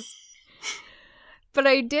researchers. But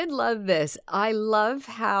I did love this. I love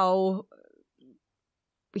how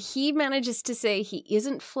he manages to say he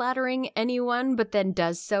isn't flattering anyone, but then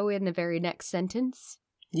does so in the very next sentence.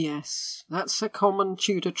 Yes, that's a common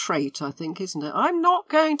Tudor trait, I think, isn't it? I'm not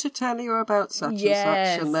going to tell you about such and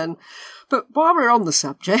such, and then... But while we're on the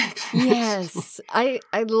subject... Yes, I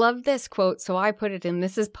love this quote, so I put it in.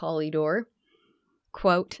 This is Polydore.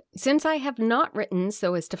 Quote, "Since I have not written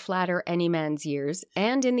so as to flatter any man's ears,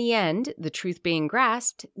 and in the end, the truth being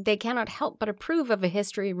grasped, they cannot help but approve of a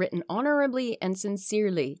history written honourably and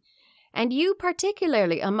sincerely. And you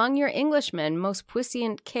particularly among your Englishmen, most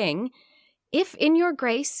puissant king, if in your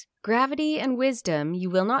grace, gravity, and wisdom you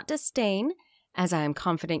will not disdain, as I am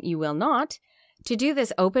confident you will not, to do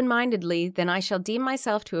this open-mindedly, then I shall deem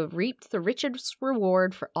myself to have reaped the richest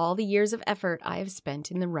reward for all the years of effort I have spent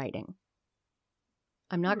in the writing."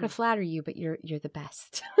 I'm not going to flatter you, but you're the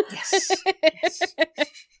best. Yes.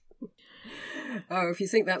 Oh, if you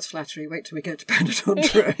think that's flattery, wait till we get to Bernard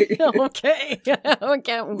Andre. Okay. I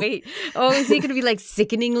can't wait. Oh, is he going to be like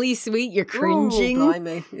sickeningly sweet? You're cringing. Oh,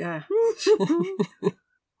 blimey, yeah.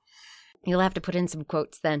 You'll have to put in some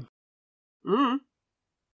quotes then.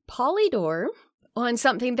 Polydore, on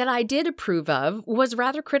something that I did approve of, was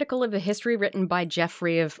rather critical of the history written by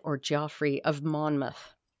Geoffrey of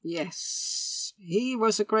Monmouth. Yes. He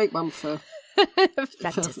was a great one for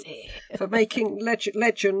fantasy. For making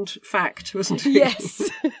legend fact, wasn't he? Yes.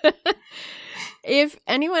 If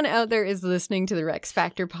anyone out there is listening to the Rex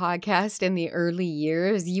Factor podcast in the early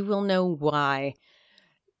years, you will know why.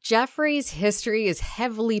 Geoffrey's history is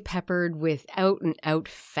heavily peppered with out-and-out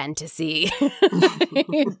fantasy.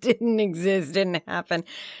 It didn't exist, didn't happen.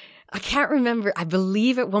 I can't remember. I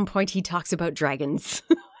believe at one point he talks about dragons.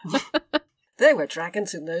 There were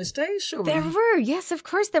dragons in those days, surely. There were, yes, of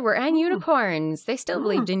course there were, and unicorns. They still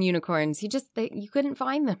believed in unicorns. You couldn't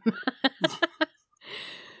find them.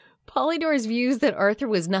 Polydore's views that Arthur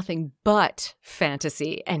was nothing but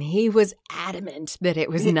fantasy, and he was adamant that it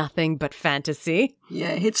was nothing but fantasy.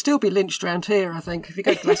 Yeah, he'd still be lynched around here, I think, if you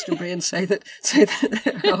go to Glastonbury and say that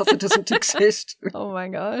Arthur doesn't exist. Oh my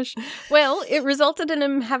gosh. Well, it resulted in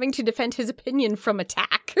him having to defend his opinion from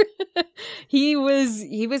attack. He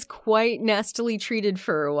was quite nastily treated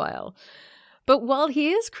for a while. But while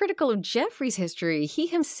he is critical of Geoffrey's history, he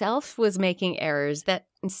himself was making errors that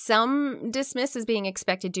some dismiss as being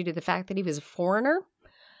expected due to the fact that he was a foreigner.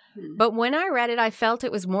 But when I read it, I felt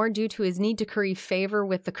it was more due to his need to curry favor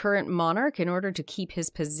with the current monarch in order to keep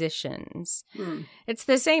his positions. It's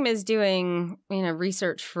the same as doing,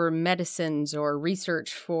 research for medicines or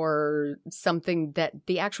research for something that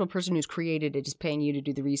the actual person who's created it is paying you to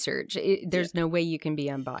do the research. There's no way you can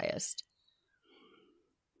be unbiased.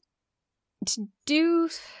 To do...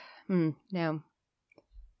 no.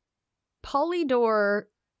 Polydore...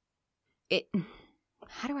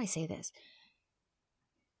 How do I say this?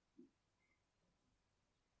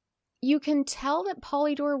 You can tell that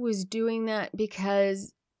Polydore was doing that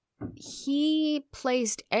because he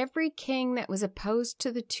placed every king that was opposed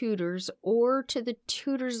to the Tudors or to the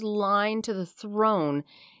Tudors' line to the throne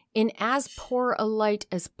in as poor a light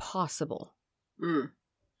as possible.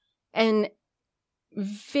 And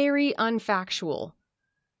very unfactual.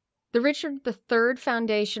 The Richard III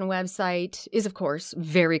Foundation website is, of course,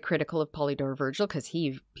 very critical of Polydore Vergil because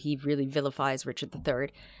he really vilifies Richard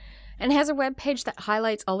III, and has a webpage that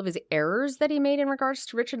highlights all of his errors that he made in regards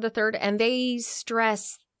to Richard III, and they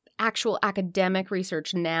stress actual academic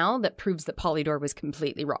research now that proves that Polydore was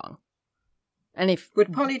completely wrong. And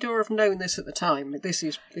would Polydore have known this at the time? This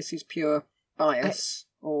is pure bias,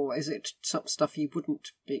 or is it some stuff he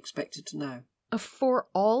wouldn't be expected to know? For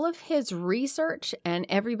all of his research and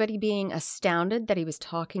everybody being astounded that he was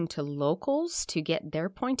talking to locals to get their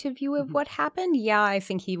point of view of what happened, yeah, I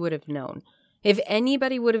think he would have known. If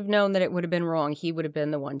anybody would have known that it would have been wrong, he would have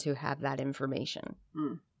been the one to have that information.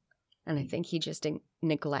 And I think he just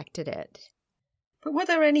neglected it. But were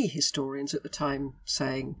there any historians at the time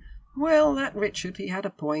saying, well, that Richard, he had a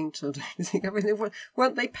point, or anything? I mean,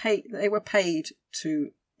 weren't they paid? They were paid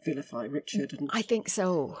to vilify Richard. I think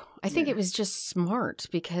so. I think it was just smart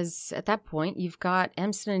because at that point you've got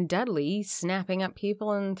Empson and Dudley snapping up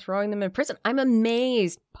people and throwing them in prison. I'm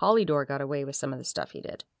amazed Polydore got away with some of the stuff he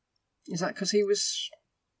did. Is that because he was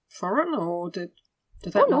foreign, or did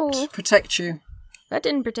that no. not protect you? That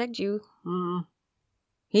didn't protect you. Mm.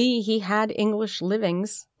 He had English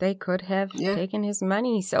livings. They could have taken his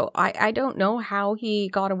money. So I don't know how he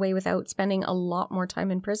got away without spending a lot more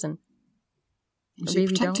time in prison. Was he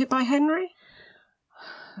protected by Henry?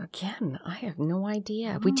 Again, I have no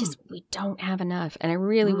idea. We don't have enough. And I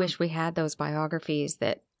really wish we had those biographies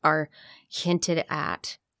that are hinted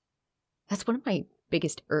at. That's one of my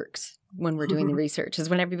biggest irks when we're doing the research, is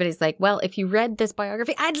when everybody's like, well, if you read this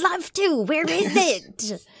biography, I'd love to. Where is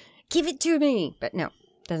it? Give it to me. But no,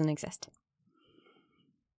 it doesn't exist.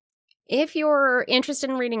 If you're interested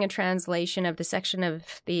in reading a translation of the section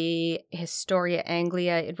of the Historia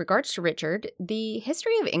Anglia in regards to Richard, the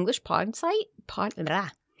History of English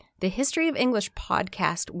the History of English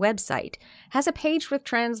podcast website has a page with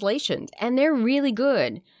translations, and they're really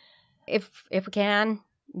good. If we can,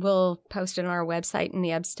 we'll post it on our website in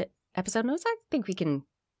the episode notes. I think we can.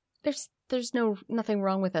 There's nothing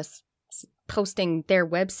wrong with us posting their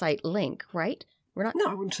website link, right? We're not. No,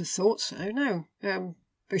 I wouldn't have thought so. No,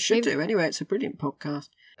 we should do anyway. It's a brilliant podcast.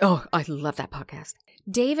 Oh, I love that podcast.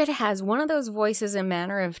 David has one of those voices and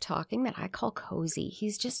manner of talking that I call cozy.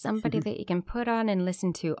 He's just somebody that you can put on and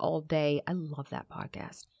listen to all day. I love that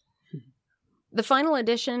podcast. The final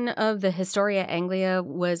edition of the Historia Anglia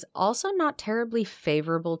was also not terribly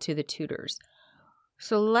favorable to the Tudors.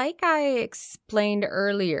 So like I explained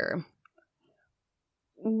earlier,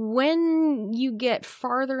 when you get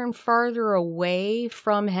farther and farther away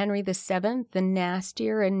from Henry VII, the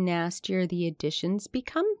nastier and nastier the editions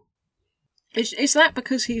become. Is that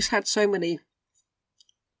because he's had so many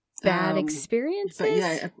bad experiences? But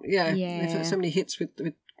yeah. So many hits with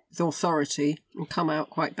authority and come out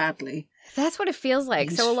quite badly. That's what it feels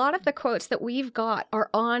like. So a lot of the quotes that we've got are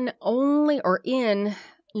on only or in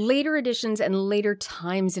later editions and later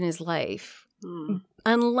times in his life.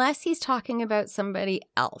 Unless he's talking about somebody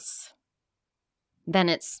else. Then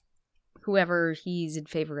it's whoever he's in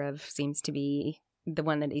favor of seems to be the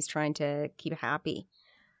one that he's trying to keep happy.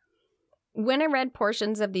 When I read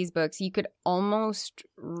portions of these books, you could almost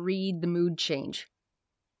read the mood change.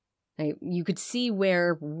 You could see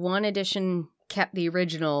where one edition kept the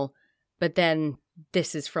original, but then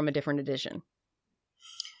this is from a different edition.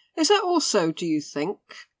 Is that also, do you think,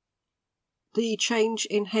 the change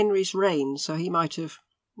in Henry's reign? So he might have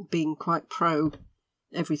been quite pro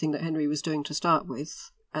everything that Henry was doing to start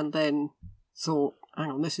with, and then thought, hang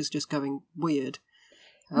on, this is just going weird.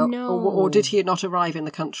 No. Or did he not arrive in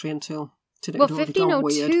the country until... Well,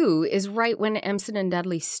 1502 is right when Empson and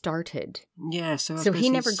Dudley started. Yeah, so he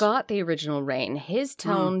never got the original reign. His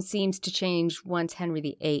tone seems to change once Henry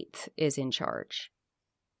VIII is in charge.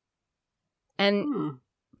 And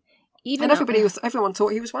everyone thought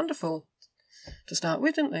he was wonderful to start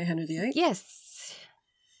with, didn't they, Henry VIII? Yes.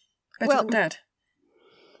 Better than Dad.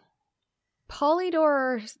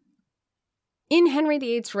 Polydore... In Henry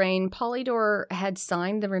VIII's reign, Polydore had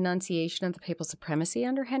signed the renunciation of the papal supremacy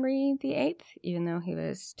under Henry VIII, even though he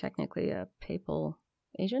was technically a papal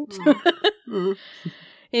agent. In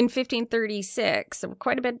 1536, so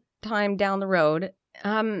quite a bit of time down the road,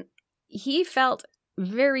 he felt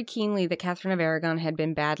very keenly that Catherine of Aragon had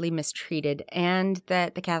been badly mistreated and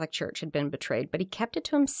that the Catholic Church had been betrayed, but he kept it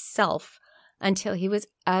to himself until he was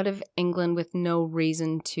out of England with no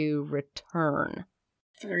reason to return.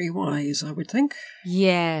 Very wise, I would think.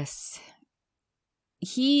 Yes.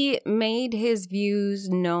 He made his views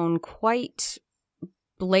known quite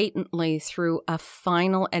blatantly through a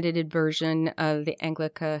final edited version of the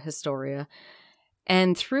Anglica Historia.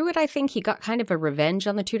 And through it, I think he got kind of a revenge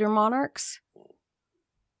on the Tudor monarchs.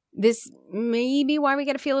 This may be why we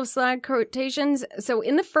get a feel of side quotations. So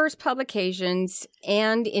in the first publications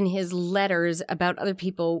and in his letters about other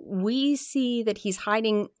people, we see that he's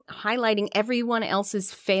highlighting everyone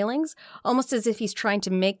else's failings, almost as if he's trying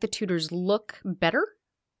to make the Tudors look better.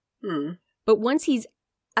 But once he's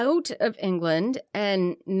out of England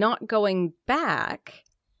and not going back,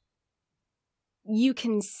 you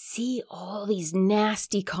can see all these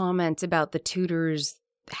nasty comments about the Tudors,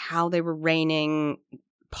 how they were reigning,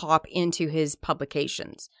 pop into his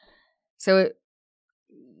publications. So,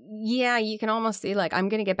 yeah, you can almost see, like, I'm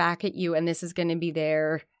going to get back at you, and this is going to be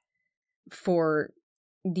there for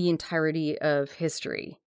the entirety of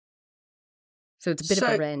history. So it's a bit of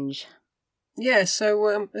revenge. Yeah,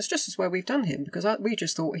 so it's just as well we've done him, because we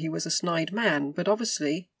just thought he was a snide man, but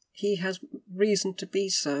obviously he has reason to be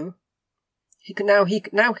so. He can now he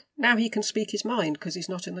can speak his mind because he's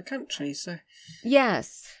not in the country. So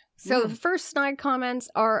yes. So the first snide comments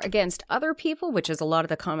are against other people, which is a lot of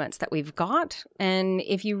the comments that we've got. And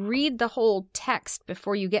if you read the whole text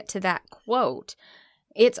before you get to that quote,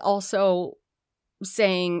 it's also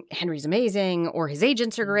saying Henry's amazing or his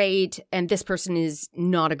agents are great and this person is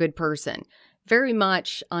not a good person. Very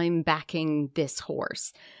much, I'm backing this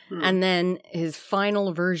horse. And then his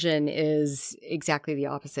final version is exactly the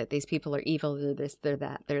opposite. These people are evil, they're this, they're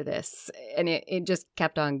that, they're this. And it just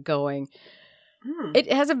kept on going.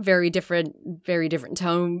 It has a very different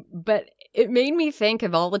tone, but it made me think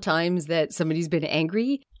of all the times that somebody's been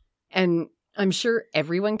angry. And I'm sure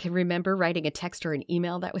everyone can remember writing a text or an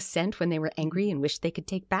email that was sent when they were angry and wished they could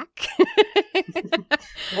take back.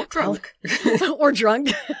 Or drunk. Or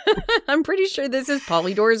drunk. I'm pretty sure this is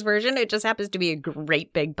Polydore's version. It just happens to be a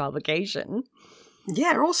great big publication.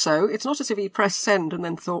 Yeah, also, it's not as if he pressed send and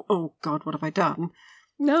then thought, oh, God, what have I done?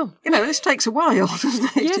 No. You know, this takes a while,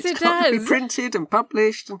 doesn't it? Yes, It's it got to does. be printed and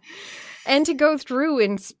published. And to go through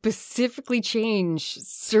and specifically change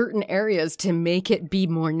certain areas to make it be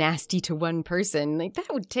more nasty to one person, like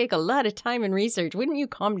that would take a lot of time and research. Wouldn't you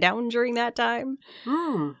calm down during that time?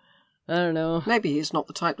 I don't know. Maybe he's not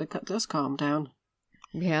the type that does calm down.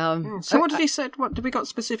 Yeah. So what did he say? What did we got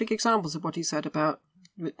specific examples of what he said about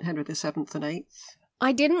Henry VII and VIII?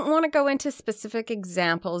 I didn't want to go into specific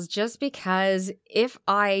examples just because if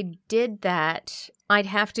I did that, I'd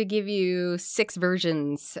have to give you 6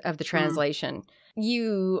 versions of the translation.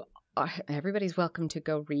 Everybody's welcome to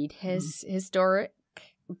go read his historic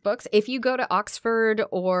books. If you go to Oxford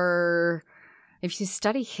or if you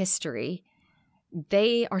study history,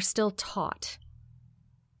 they are still taught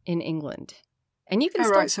in England. And you can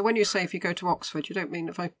right. So when you say if you go to Oxford, you don't mean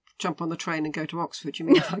if I jump on the train and go to Oxford, you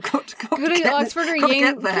mean if I've got to go to Oxford or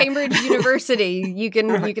Cambridge University. You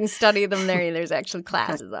can study them there. There's actually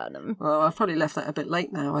classes on them. Well, I've probably left that a bit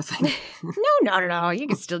late now, I think. No. You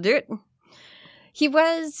can still do it. He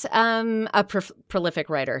was a prolific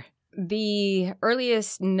writer. The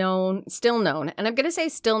earliest still known, and I'm going to say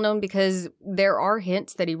still known because there are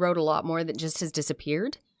hints that he wrote a lot more that just has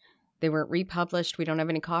disappeared. They weren't republished. We don't have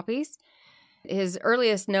any copies. His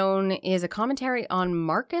earliest known is a commentary on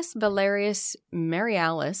Marcus Valerius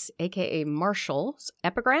Marialis, a.k.a. Martial's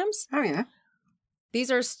epigrams. Oh, yeah.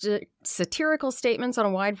 These are satirical statements on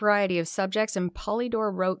a wide variety of subjects, and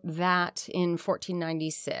Polydore wrote that in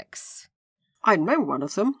 1496. I know one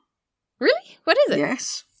of them. Really? What is it?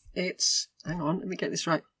 Yes. It's, hang on, let me get this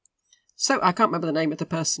right. So, I can't remember the name of the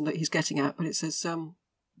person that he's getting at, but it says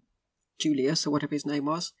Julius, or whatever his name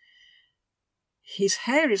was. His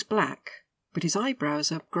hair is black, but his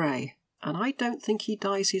eyebrows are grey, and I don't think he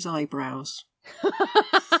dyes his eyebrows.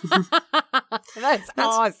 That's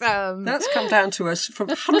awesome. That's come down to us from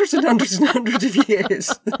hundreds and hundreds and hundreds of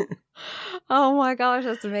years. Oh my gosh,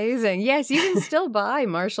 that's amazing. Yes, you can still buy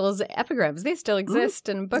Martial's epigrams. They still exist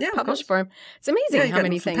in book published form. It's amazing how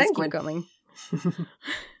many things keep going.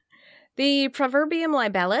 The Proverbium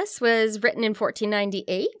Libellus was written in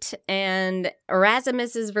 1498, and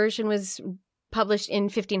Erasmus's version was published in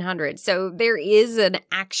 1500. So there is an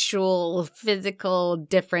actual physical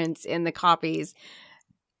difference in the copies.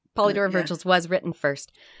 Polydore Vergil's was written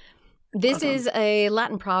first. This is a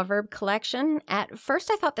Latin proverb collection. At first,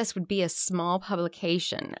 I thought this would be a small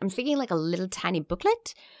publication. I'm thinking like a little tiny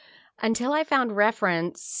booklet until I found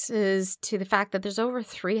references to the fact that there's over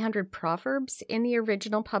 300 proverbs in the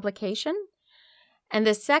original publication. And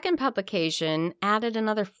the second publication added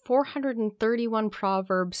another 431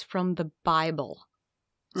 proverbs from the Bible.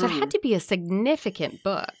 So it had to be a significant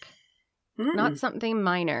book, not something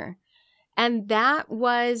minor. And that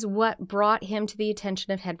was what brought him to the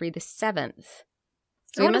attention of Henry VII. So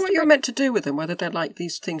I wonder what you're meant to do with them, whether they're like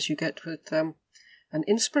these things you get with an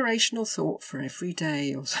inspirational thought for every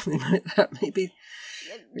day or something like that. Maybe.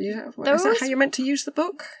 Is that how you're meant to use the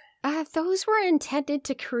book? Those were intended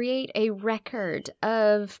to create a record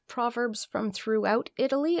of proverbs from throughout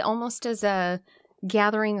Italy, almost as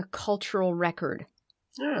gathering a cultural record.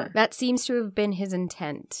 Yeah. That seems to have been his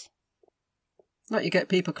intent. Like you get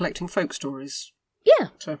people collecting folk stories. Yeah,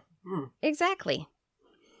 so, exactly.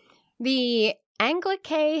 The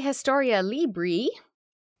Anglicae Historia Libri,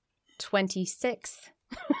 26th,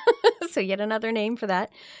 so yet another name for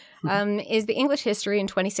that, is the English history in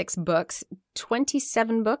 26 books,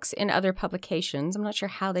 27 books in other publications. I'm not sure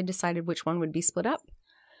how they decided which one would be split up.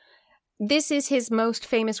 This is his most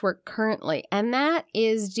famous work currently, and that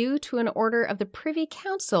is due to an order of the Privy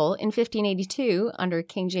Council in 1582 under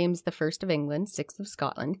King James I of England, 6th of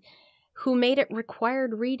Scotland, who made it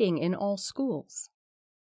required reading in all schools.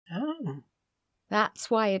 Oh.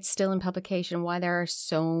 That's why it's still in publication, why there are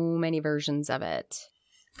so many versions of it.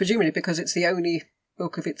 Presumably because it's the only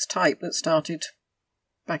book of its type that started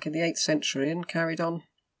back in the 8th century and carried on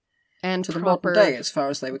and to the modern day as far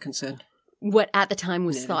as they were concerned. What at the time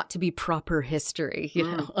was thought to be proper history, you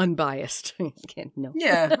know, unbiased. No.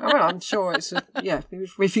 Yeah, well, I'm sure it's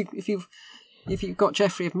if you've got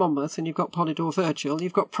Geoffrey of Monmouth and you've got Polydore Vergil,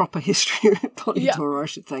 you've got proper history of Polydore, I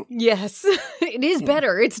should think. Yes, it is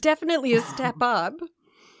better. It's definitely a step up.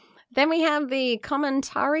 Then we have the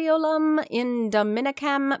Commentariolum in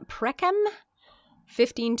Dominicam Precem.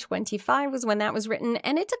 1525 was when that was written,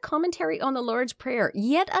 and it's a commentary on the Lord's Prayer.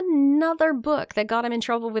 Yet another book that got him in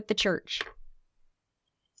trouble with the church.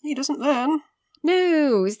 He doesn't learn.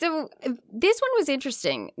 No. So this one was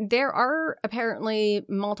interesting. There are apparently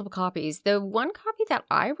multiple copies. The one copy that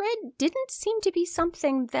I read didn't seem to be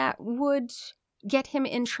something that would get him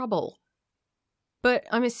in trouble. But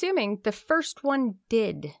I'm assuming the first one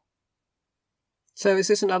did. So is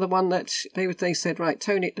this another one that they said, right,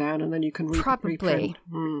 tone it down and then you can reprint?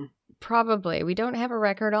 Probably. We don't have a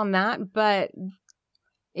record on that, but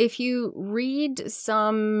if you read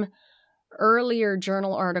some earlier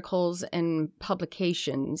journal articles and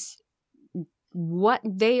publications, what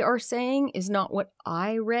they are saying is not what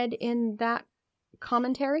I read in that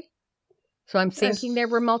commentary. So I'm thinking there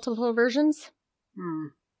were multiple versions.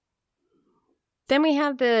 Then we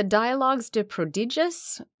have the Dialogues de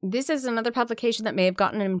Prodigius. This is another publication that may have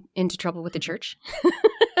gotten him into trouble with the church,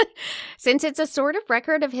 since it's a sort of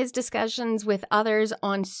record of his discussions with others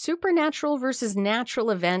on supernatural versus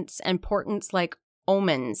natural events and portents like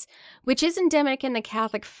omens, which is endemic in the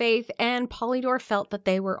Catholic faith, and Polydore felt that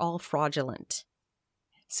they were all fraudulent.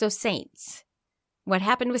 So saints. What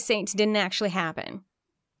happened with saints didn't actually happen.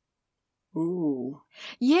 Ooh.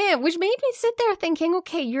 Yeah, which made me sit there thinking,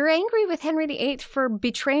 okay, you're angry with Henry VIII for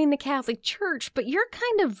betraying the Catholic Church, but you're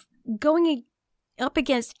kind of going up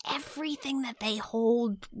against everything that they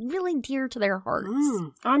hold really dear to their hearts.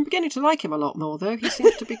 I'm beginning to like him a lot more, though. He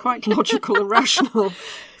seems to be quite logical and rational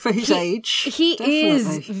for his age. He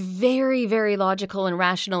is very, very logical and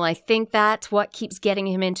rational. I think that's what keeps getting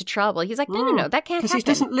him into trouble. He's like, no, that can't happen. Because he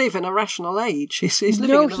doesn't live in a rational age. He's living in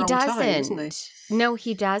the wrong time, isn't he? No,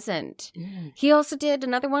 he doesn't. He also did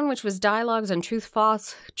another one, which was Dialogues on Truth,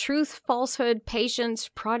 Falsehood, Patience,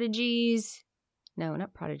 Prodigies. No,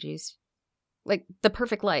 not Prodigies. Like The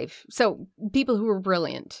Perfect Life. So people who were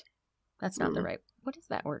brilliant. That's not the right. What is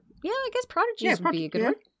that word? Yeah, I guess prodigies would be a good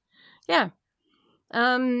word. Yeah.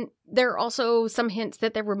 There are also some hints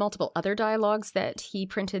that there were multiple other dialogues that he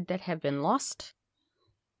printed that have been lost.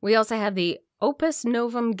 We also have the Opus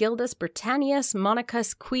Novum Gildus Britannius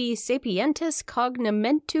Monachus Qui Sapientis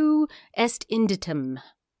Cognimentu Est Inditum.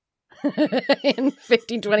 In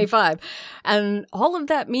 1525. And all of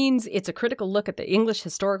that means it's a critical look at the English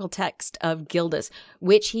historical text of Gildus,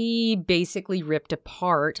 which he basically ripped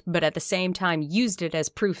apart, but at the same time used it as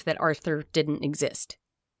proof that Arthur didn't exist.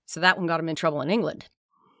 So that one got him in trouble in England.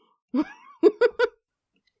 Yeah,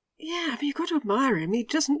 I mean, you've got to admire him. He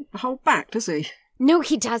doesn't hold back, does he? No,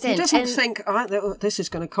 he doesn't. He doesn't think, this is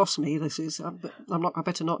going to cost me, I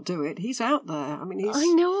better not do it. He's out there. I mean,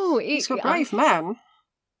 he's a brave man.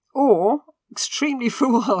 Or extremely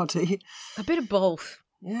foolhardy. A bit of both.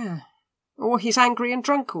 Yeah. Or he's angry and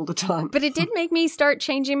drunk all the time. But it did make me start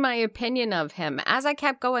changing my opinion of him. As I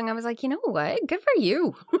kept going, I was like, you know what? Good for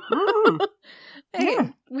you.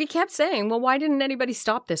 We kept saying, well, why didn't anybody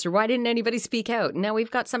stop this? Or why didn't anybody speak out? Now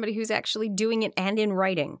we've got somebody who's actually doing it and in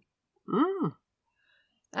writing.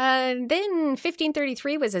 Then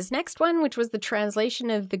 1533 was his next one, which was the translation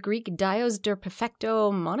of the Greek Dios de Perfecto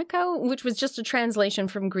Monaco, which was just a translation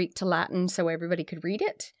from Greek to Latin so everybody could read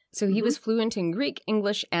it. So he was fluent in Greek,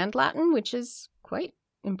 English, and Latin, which is quite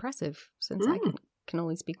impressive since I can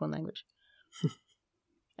only speak one language.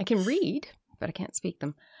 I can read, but I can't speak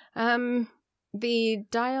them. The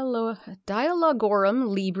Dialogorum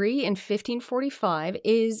Libri in 1545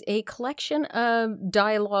 is a collection of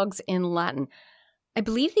dialogues in Latin. I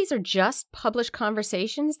believe these are just published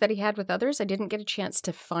conversations that he had with others. I didn't get a chance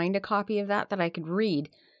to find a copy of that I could read.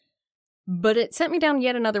 But it sent me down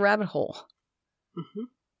yet another rabbit hole.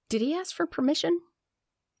 Did he ask for permission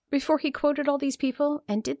before he quoted all these people?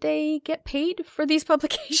 And did they get paid for these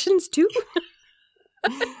publications too?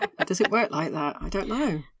 Does it work like that? I don't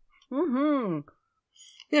know.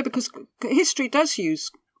 Yeah, because history does use,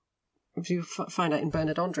 if you find out in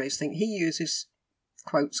Bernard André's thing, he uses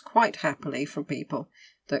quotes quite happily from people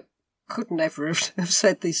that could never have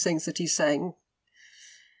said these things that he's saying.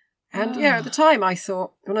 And at the time I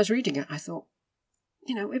thought, when I was reading it, I thought,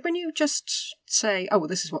 when you just say, oh, well,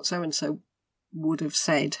 this is what so-and-so would have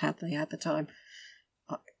said had they had the time.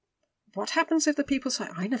 What happens if the people say,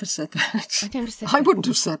 I never said that? I never said I wouldn't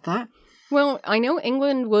have said that. Well, I know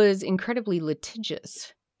England was incredibly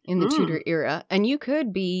litigious in the Tudor era, and you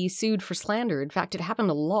could be sued for slander. In fact, it happened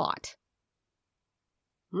a lot.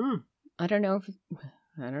 I don't know.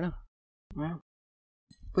 Well,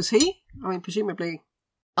 was he? I mean, presumably.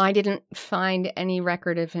 I didn't find any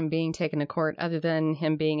record of him being taken to court other than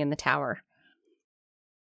him being in the Tower.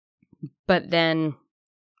 But then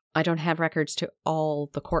I don't have records to all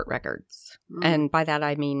the court records. And by that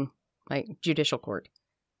I mean, like, judicial court.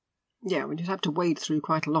 Yeah, we'd have to wade through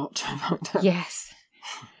quite a lot to find out. Yes.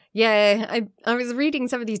 Yeah, I was reading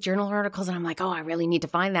some of these journal articles and I'm like, oh, I really need to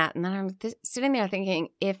find that. And then I'm sitting there thinking,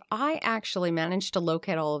 if I actually managed to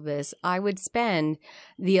locate all of this, I would spend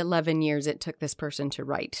the 11 years it took this person to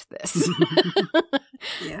write this.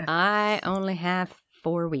 Yeah. I only have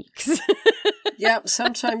 4 weeks. Yeah,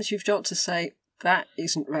 sometimes you've got to say, that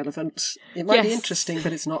isn't relevant. It might be interesting,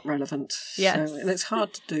 but it's not relevant. Yes. So, and it's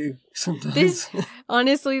hard to do sometimes.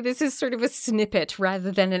 Honestly, this is sort of a snippet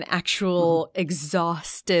rather than an actual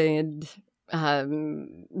exhausted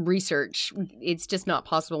research. It's just not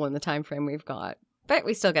possible in the time frame we've got. But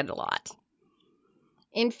we still get a lot.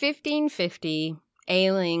 In 1550,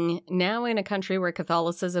 Ailing, now in a country where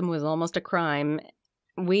Catholicism was almost a crime,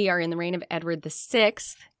 we are in the reign of Edward VI.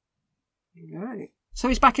 Right. So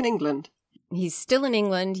he's back in England. He's still in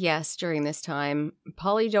England, yes, during this time.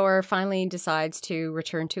 Polydore finally decides to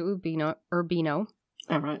return to Urbino.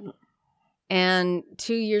 Oh, right. And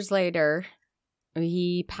 2 years later,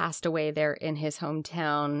 he passed away there in his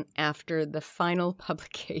hometown after the final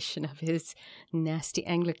publication of his nasty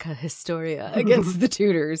Anglica Historia against the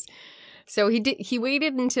Tudors. So he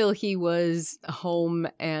waited until he was home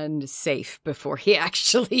and safe before he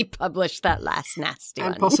actually published that last nasty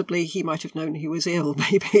one. And possibly he might have known he was ill,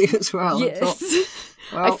 maybe, as well. Yes.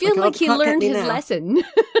 Well, I feel like he learned his lesson.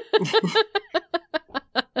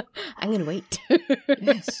 I'm going to wait.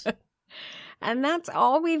 Yes. And that's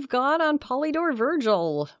all we've got on Polydore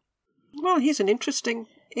Vergil. Well, he's an interesting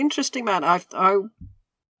man. I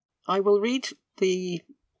will read the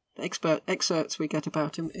excerpts we get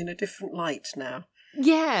about him in a different light now.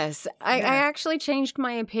 Yes. I actually changed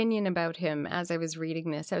my opinion about him as I was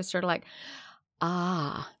reading this. I was sort of like,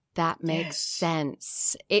 that makes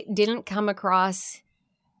sense. It didn't come across,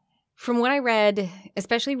 from what I read,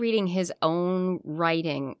 especially reading his own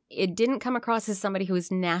writing, it didn't come across as somebody who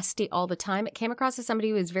was nasty all the time. It came across as somebody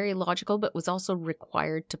who was very logical, but was also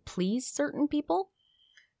required to please certain people.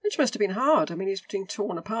 Which must have been hard. I mean, he's being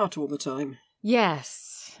torn apart all the time.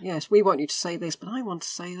 Yes. Yes, we want you to say this, but I want to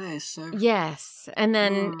say this. So. Yes. And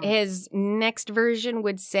then his next version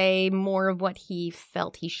would say more of what he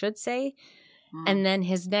felt he should say. And then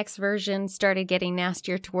his next version started getting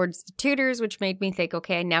nastier towards the Tudors, which made me think,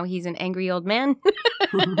 okay, now he's an angry old man.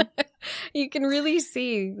 You can really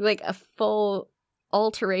see like a full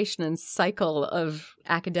alteration and cycle of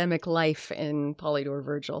academic life in Polydore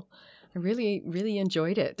Vergil. I really, really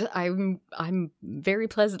enjoyed it. I'm very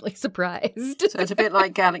pleasantly surprised. So it's a bit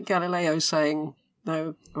like Galileo saying,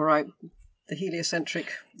 no, all right, the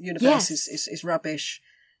heliocentric universe is rubbish,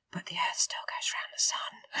 but the Earth still goes round the sun.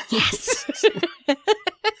 Yes.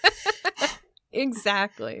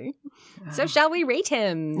 Exactly. So shall we rate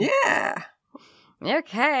him? Yeah.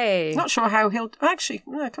 Okay. Not sure how he'll... Actually,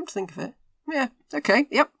 no, come to think of it. Yeah, okay,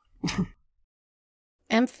 yep.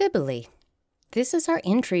 Amphibole. This is our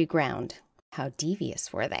intrigue round. How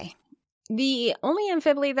devious were they? The only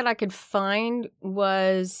amphibole that I could find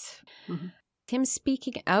was him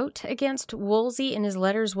speaking out against Wolsey in his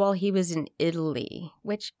letters while he was in Italy,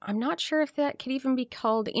 which I'm not sure if that could even be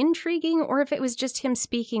called intriguing or if it was just him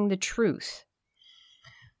speaking the truth.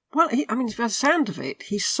 Well, by the sound of it,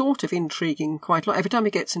 he's sort of intriguing quite a lot. Every time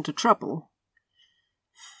he gets into trouble,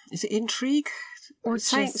 is it intrigue? Or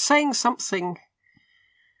saying something...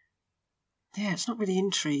 Yeah, it's not really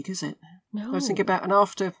intrigue, is it? No. I was thinking about, and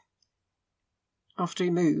after he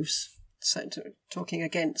moves, talking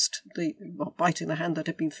against biting the hand that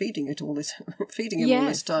had been feeding him all this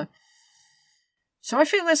time. So I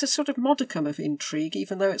feel there's a sort of modicum of intrigue,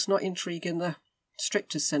 even though it's not intrigue in the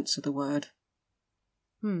strictest sense of the word.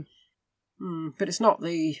 But it's not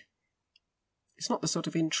the sort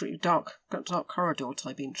of intrigue, dark corridor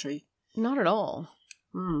type intrigue. Not at all.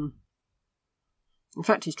 In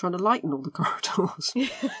fact, he's trying to lighten all the corridors.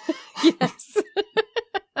 Yes.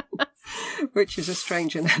 Which is a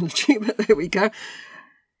strange analogy, but there we go.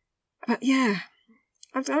 But yeah,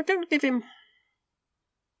 I'm going to give him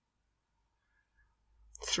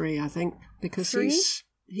 3, I think, because 3?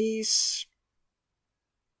 he's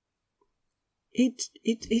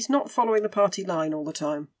not following the party line all the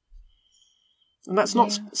time. And that's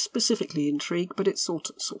not specifically intrigue, but it's sort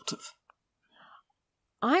of.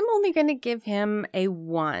 I'm only going to give him a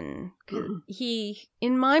 1. He,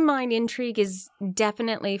 in my mind, intrigue is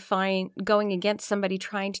definitely fine going against somebody,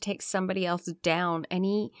 trying to take somebody else down, and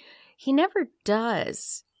he never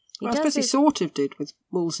does. I suppose he sort of did with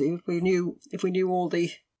Wolsey if we knew all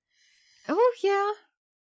the. Oh yeah.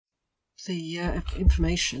 The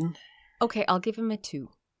information. Okay, I'll give him a 2.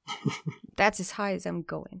 That's as high as I'm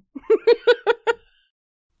going.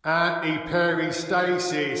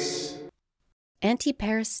 Anti-peristasis.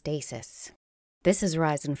 Anti-peristasis. This is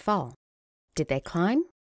rise and fall. Did they climb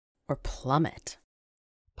or plummet?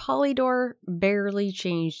 Polydore barely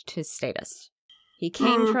changed his status. He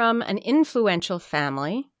came from an influential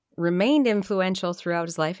family, remained influential throughout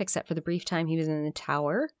his life except for the brief time he was in the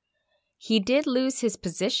Tower. He did lose his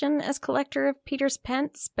position as collector of Peter's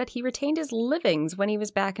pence, but he retained his livings when he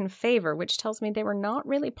was back in favor, which tells me they were not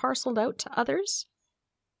really parceled out to others,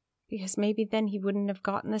 because maybe then he wouldn't have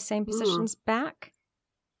gotten the same positions back.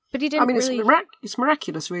 But he didn't it's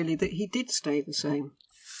miraculous, really, that he did stay the same.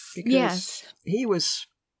 Because he was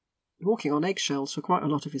walking on eggshells for quite a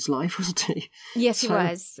lot of his life, wasn't he? Yes, he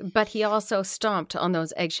was. But he also stomped on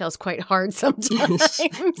those eggshells quite hard sometimes.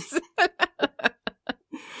 Yes.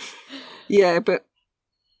 Yeah, but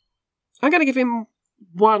I'm going to give him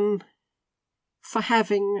 1 for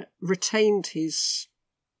having retained his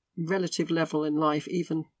relative level in life,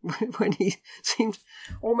 even when he seemed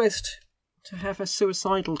almost to have a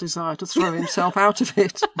suicidal desire to throw himself out of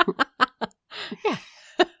it. Yeah,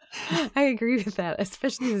 I agree with that,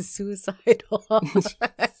 especially the suicidal.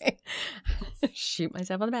 Shoot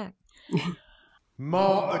myself on the back.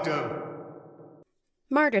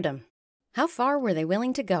 Martyrdom. How far were they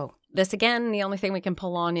willing to go? This again, the only thing we can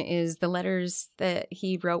pull on is the letters that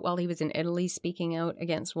he wrote while he was in Italy, speaking out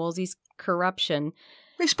against Wolsey's corruption.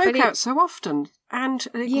 He spoke out so often, and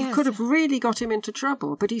it could have really got him into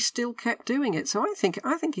trouble, but he still kept doing it. So I think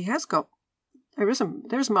he has got. There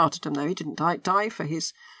is martyrdom though. He didn't die for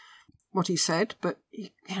what he said, but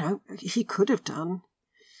he could have done.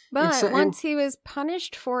 But once he was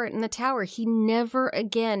punished for it in the Tower, he never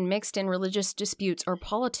again mixed in religious disputes or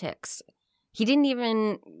politics. He didn't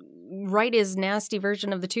even write his nasty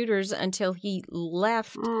version of the Tudors until he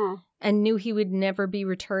left and knew he would never be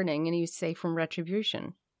returning, and he was safe from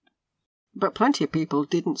retribution. But plenty of people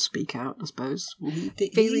didn't speak out, I suppose.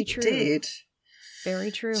 Very true. Did.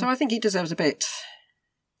 Very true. So I think he deserves a bit.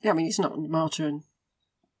 Yeah, I mean, he's not a martyr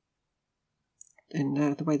in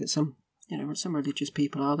the way that some religious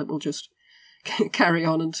people are, that will just carry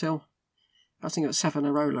on until, I think it's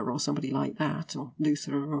Savonarola or somebody like that, or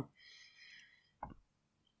Luther.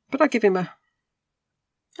 But I'll give him a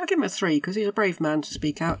 3, because he's a brave man to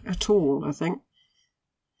speak out at all, I think.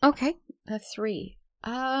 Okay, a 3.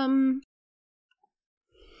 I'm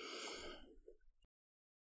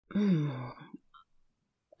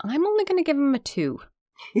only going to give him a 2.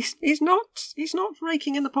 He's not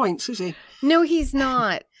raking in the points, is he? No, he's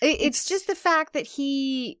not. It's just the fact that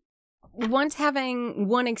he, once having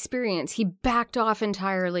one experience, he backed off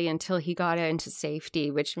entirely until he got into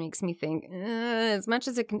safety, which makes me think, as much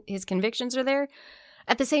as his convictions are there,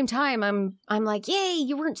 at the same time, I'm like, yay,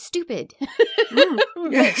 you weren't stupid.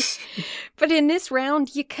 Yes. But in this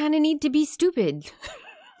round, you kind of need to be stupid.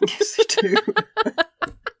 Yes, you do.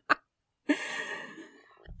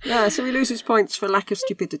 Yeah, so he loses points for lack of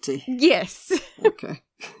stupidity. Yes. Okay.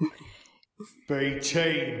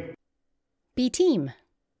 B-team. B-team.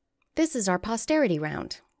 This is our posterity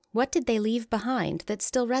round. What did they leave behind that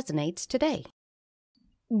still resonates today?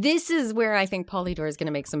 This is where I think Polydore is going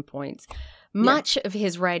to make some points. Much of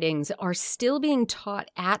his writings are still being taught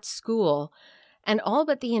at school, and all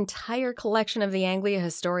but the entire collection of the Anglia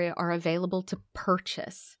Historia are available to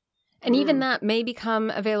purchase. And even that may become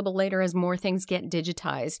available later as more things get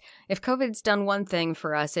digitized. If COVID's done one thing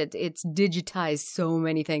for us, it's digitized so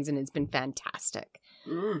many things, and it's been fantastic.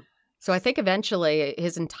 So I think eventually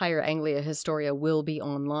his entire Anglia Historia will be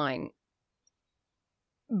online.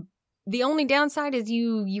 The only downside is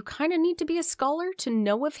you kind of need to be a scholar to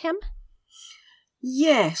know of him.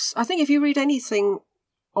 Yes, I think if you read anything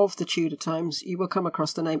of the Tudor times, you will come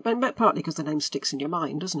across the name, but partly because the name sticks in your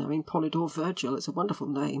mind, doesn't it? I mean, Polydore Vergil, it's a wonderful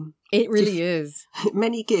name. It really is.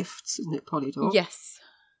 Many gifts, isn't it, Polydore? Yes.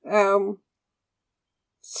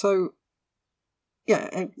 So,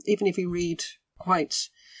 yeah, even if you read quite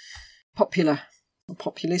popular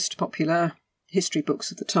history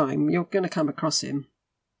books of the time, you're going to come across him.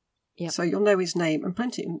 Yep. So you'll know his name, and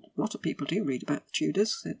a lot of people do read about the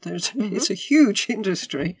Tudors. It's a huge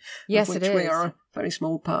industry, yes, of which it is. We are a very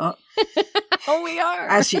small part. Oh, we are.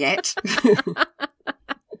 As yet.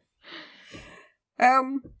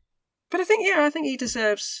 But I think he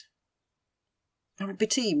deserves I mean,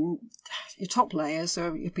 Beteem, your top layers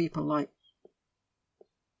are your people like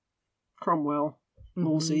Cromwell,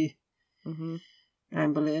 Wolsey,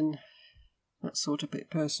 Anne Boleyn, that sort of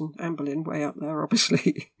bit person. Anne Boleyn way up there,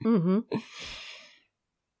 obviously. Oh,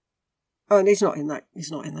 and he's not in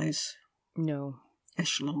those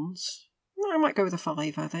echelons. No, I might go with a 5,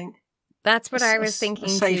 I think. That's what I was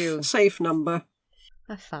thinking too. Safe number.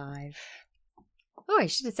 A 5. Oh, I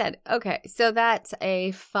should have said. Okay, so that's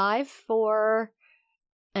a 5 for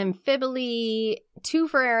Amphibole, 2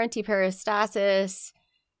 for Arantiperistasis,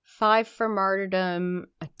 5 for Martyrdom,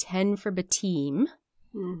 a 10 for Beteem.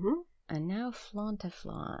 And now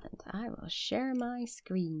Flauntaflaunt. I will share my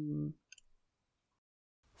screen.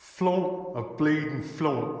 Flaunt a bleeding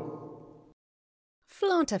flaunt.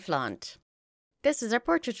 Flauntaflaunt. This is our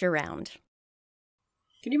portraiture round.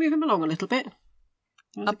 Can you move him along a little bit?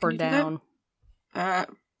 Up or down? That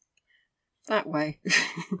way.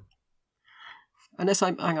 Unless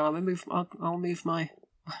hang on, I'll move my.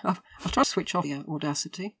 I'll try to switch off the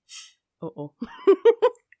Audacity. Uh-oh.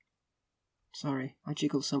 Sorry, I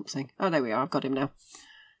jiggled something. Oh, there we are. I've got him now.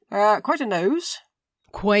 Quite a nose.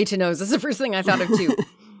 Quite a nose. That's the first thing I thought of too.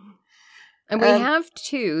 And we have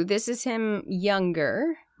 2. This is him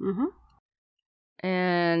younger.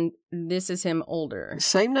 And this is him older.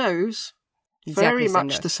 Same nose. Exactly Very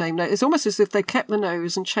much the same nose. It's almost as if they kept the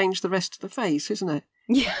nose and changed the rest of the face, isn't it?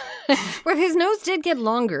 Yeah. Well, his nose did get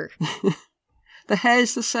longer. The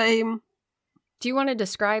hair's the same. Do you want to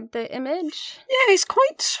describe the image? Yeah, it's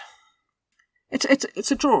quite...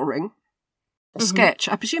 It's a drawing. A sketch.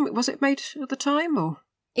 I presume, was it made at the time, or...?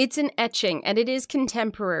 It's an etching, and it is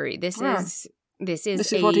contemporary. This is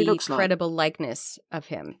a what he looks credible likeness of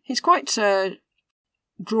him. He's quite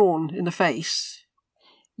drawn in the face.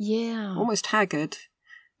 Yeah. Almost haggard.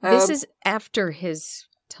 This is after his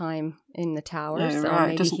time in the tower. No, so right.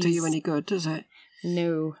 maybe It doesn't do you any good, does it?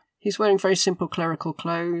 No. He's wearing very simple clerical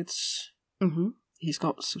clothes. He's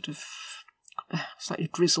got sort of slightly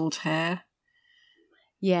grizzled hair.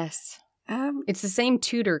 Yes. It's the same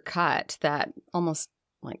Tudor cut, that almost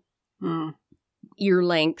like ear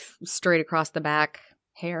length, straight across the back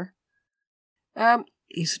hair.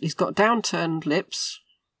 He's got downturned lips.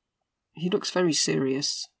 He looks very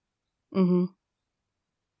serious.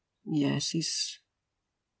 Yes, he's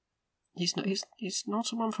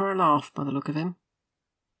not one for a laugh by the look of him.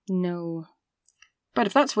 No. But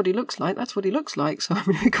if that's what he looks like, that's what he looks like. So I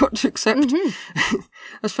mean, we've got to accept.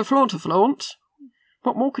 As for Flauntaflaunt,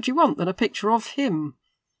 what more could you want than a picture of him?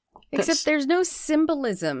 Except there's no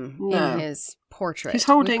symbolism in his portrait. He's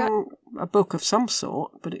holding a book of some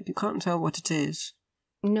sort, but you can't tell what it is.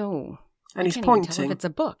 No. And he's can't pointing. even tell if it's a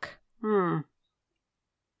book. I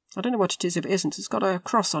don't know what it is if it isn't. It's got a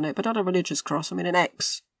cross on it, but not a religious cross. I mean, an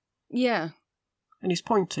X. Yeah. And he's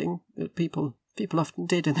pointing at people. People often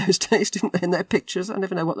did in those days, didn't they, in their pictures? I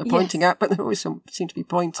never know what they're pointing at, but they always seem to be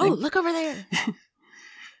pointing. Oh, look over there.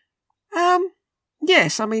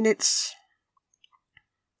 Yes, I mean, it's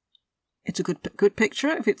a good picture.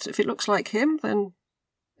 If it looks like him, then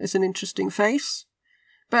it's an interesting face.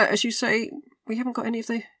 But as you say, we haven't got any of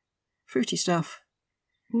the fruity stuff.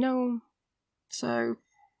 No. So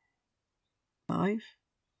 5,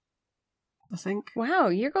 I think. Wow,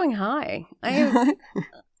 you're going high.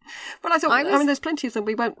 But I thought, I mean, there's plenty of them.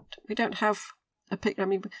 We don't have a pic. I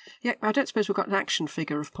mean, yeah, I don't suppose we've got an action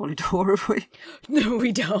figure of Polydore, have we? No,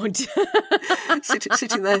 we don't.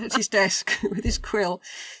 Sitting there at his desk with his quill.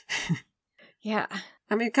 Yeah.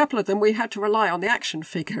 I mean, a couple of them we had to rely on the action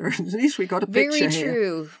figure. At least we got a picture here. Very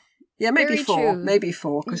true. Yeah, maybe Very 4. true. Maybe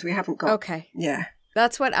 4, because we haven't got... Okay. Yeah.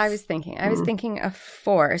 That's what I was thinking. I was thinking a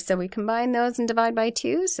 4. So we combine those and divide by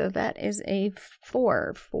 2. So that is a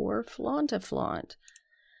 4 for Flauntaflaunt.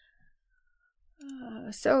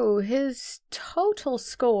 So his total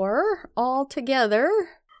score altogether...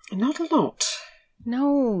 Not a lot.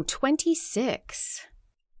 No, 26.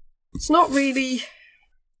 It's not really...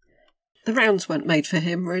 The rounds weren't made for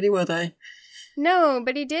him, really, were they? No,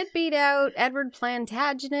 but he did beat out Edward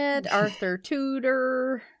Plantagenet, Arthur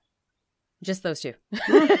Tudor... Just those 2.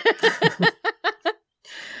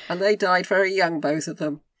 And they died very young, both of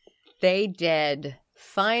them. They did.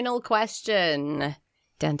 Final question.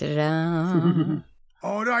 Dun, dun, dun.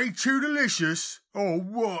 Are they too delicious, or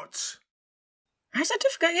what? It's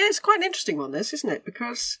it's quite an interesting one, this, isn't it?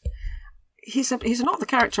 Because he's not the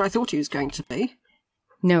character I thought he was going to be.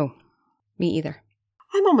 No, me either.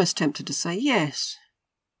 I'm almost tempted to say yes.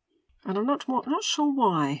 And I'm not sure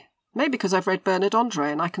why. Maybe because I've read Bernard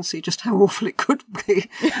Andre and I can see just how awful it could be.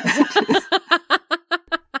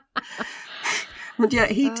 But yeah,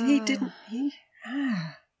 he didn't.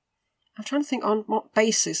 I'm trying to think on what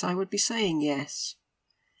basis I would be saying yes.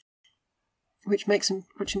 Which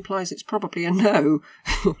implies it's probably a no.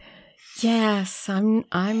 Yes, I'm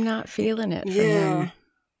not feeling it for him.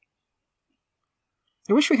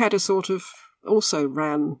 I wish we had a sort of also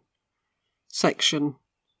ran section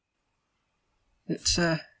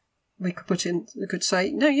that we could put in. We could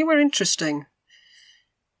say, no, you were interesting,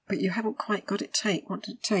 but you haven't quite got what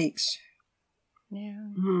it takes. Yeah.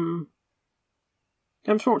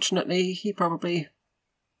 Unfortunately, he probably.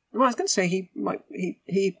 Well, I was going to say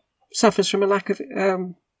he suffers from a lack of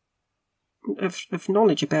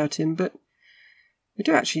knowledge about him, but we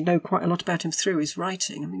do actually know quite a lot about him through his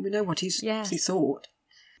writing. I mean, we know what he thought,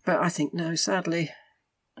 but I think no, sadly.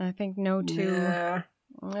 I think no too. Yeah.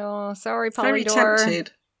 Oh, sorry, Polydore. Very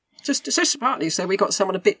tempted. Just partly so we got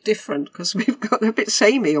someone a bit different, because we've got a bit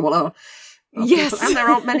samey all our yes, people, and there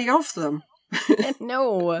aren't many of them.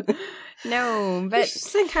 No, but just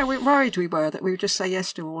think how worried we were that we would just say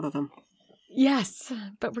yes to all of them. Yes,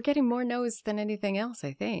 but we're getting more no's than anything else,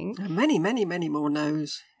 I think. Many, many, many more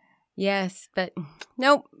no's. Yes, but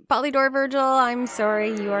nope. Polydore Vergil, I'm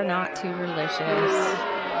sorry, you are not too delicious.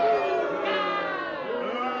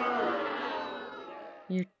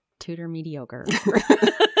 You're Tudor mediocre.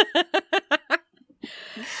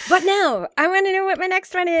 But now, I want to know what my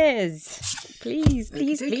next one is. Please,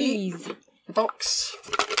 please, please. The box.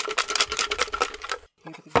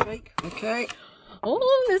 Everything shake. Okay.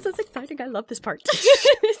 Oh, this is exciting. I love this part. This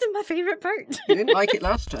is my favorite part. You didn't like it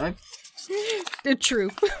last time. True.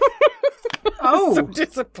 Oh. So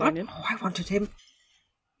disappointed. I wanted him.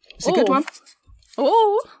 It's a good one.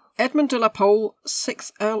 Oh. Edmund de la Pole,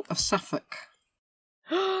 6th Earl of Suffolk.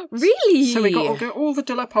 Really? So we got all the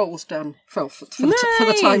de la Poles done for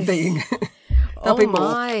the time being. There'll be more.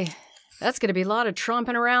 My. That's going to be a lot of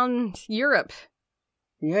tromping around Europe.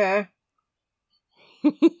 Yeah.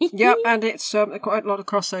 Yep, and it's quite a lot of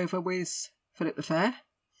crossover with Philip the Fair.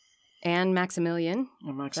 And Maximilian.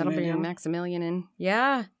 That'll be Maximilian and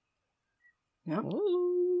yeah. Yep.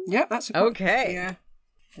 Ooh. Yep, that's okay. Yeah.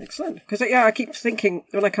 Excellent. Because I keep thinking,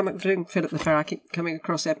 when I come up doing Philip the Fair, I keep coming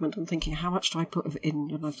across Edmund and thinking, how much do I put of in?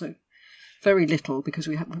 And I thought, very little, because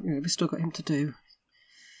we've still got him to do.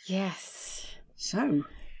 Yes. So.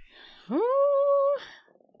 Ooh.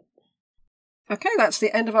 Okay, that's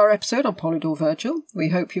the end of our episode on Polydore Vergil. We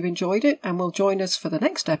hope you've enjoyed it, and will join us for the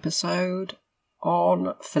next episode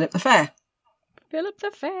on Philip the Fair. Philip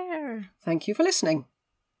the Fair. Thank you for listening.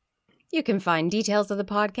 You can find details of the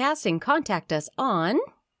podcast and contact us on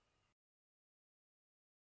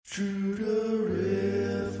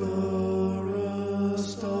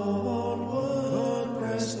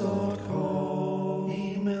tudoriferous.wordpress.com.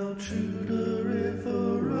 Email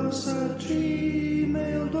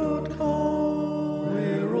tudoriferous@gmail.com.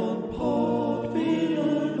 We're on Podbean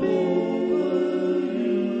and all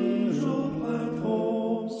the usual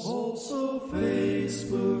platforms. Also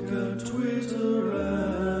Facebook and Twitter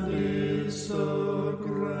and Instagram.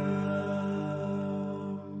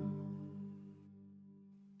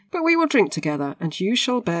 But we will drink together, and you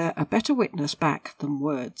shall bear a better witness back than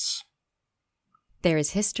words. There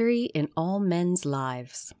is history in all men's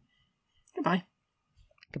lives. Goodbye.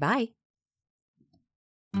 Goodbye.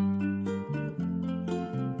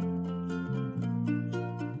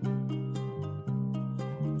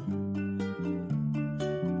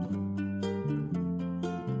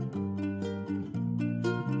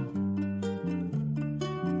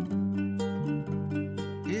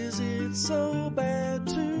 Is it so bad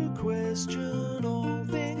to question all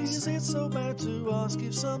things? Is it so bad to ask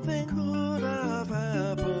if something could have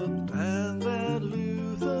happened and that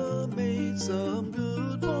Luther made some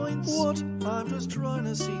good points? What? I'm just trying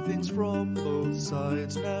to see things from both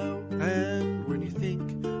sides now. And when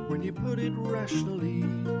you put it rationally,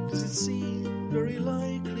 does it seem very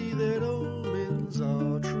likely that omens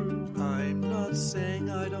are true? I'm not saying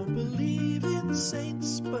I don't believe in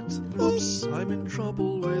saints, but oops, I'm in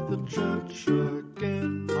trouble with the church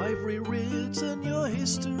again. I've rewritten your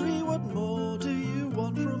history, what more do you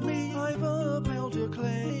want from me? I've upheld your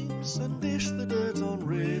claims and dished the dirt on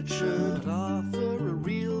Richard Arthur, a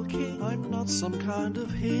real king. I'm not some kind of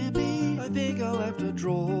hippie. I think I'll have to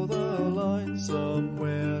draw the line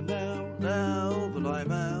somewhere now. Now that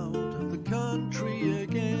I'm out of the country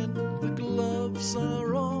again, the gloves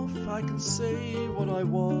are off, I can say what I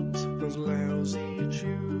want. Those lousy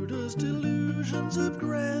Tudors' delusions of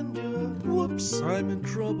grandeur. Whoops, I'm in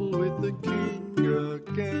trouble with the king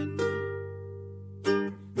again.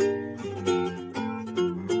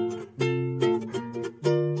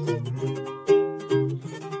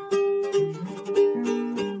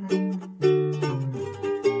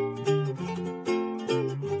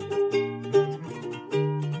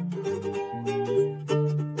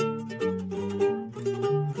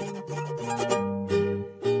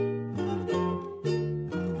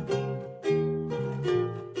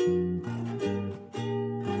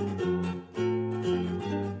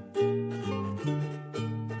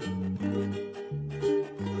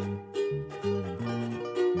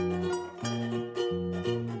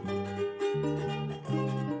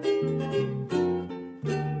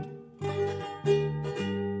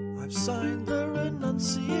 signed the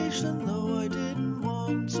renunciation, though I didn't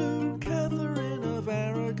want to. Catherine of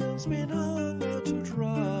Aragon's been hung out to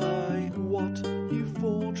dry. What? You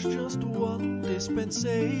forged just one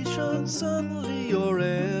dispensation, suddenly you're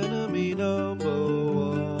enemy number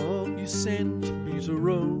one. You sent me to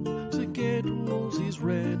Rome to get Wolsey's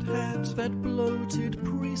red hat. That bloated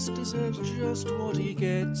priest deserves just what he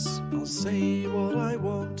gets. I'll say what I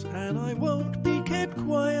want and I won't be kept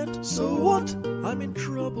quiet. So what? I'm in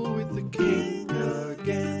trouble with the king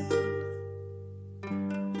again.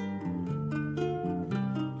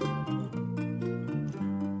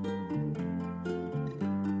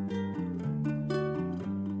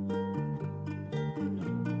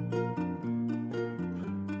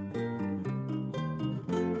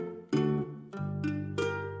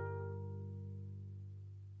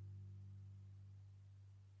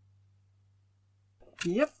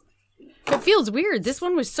 Yep. It feels weird. This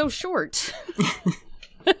one was so short.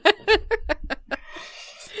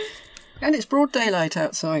 And it's broad daylight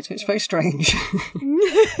outside, so it's very strange.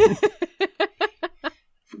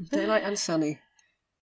 Daylight and sunny.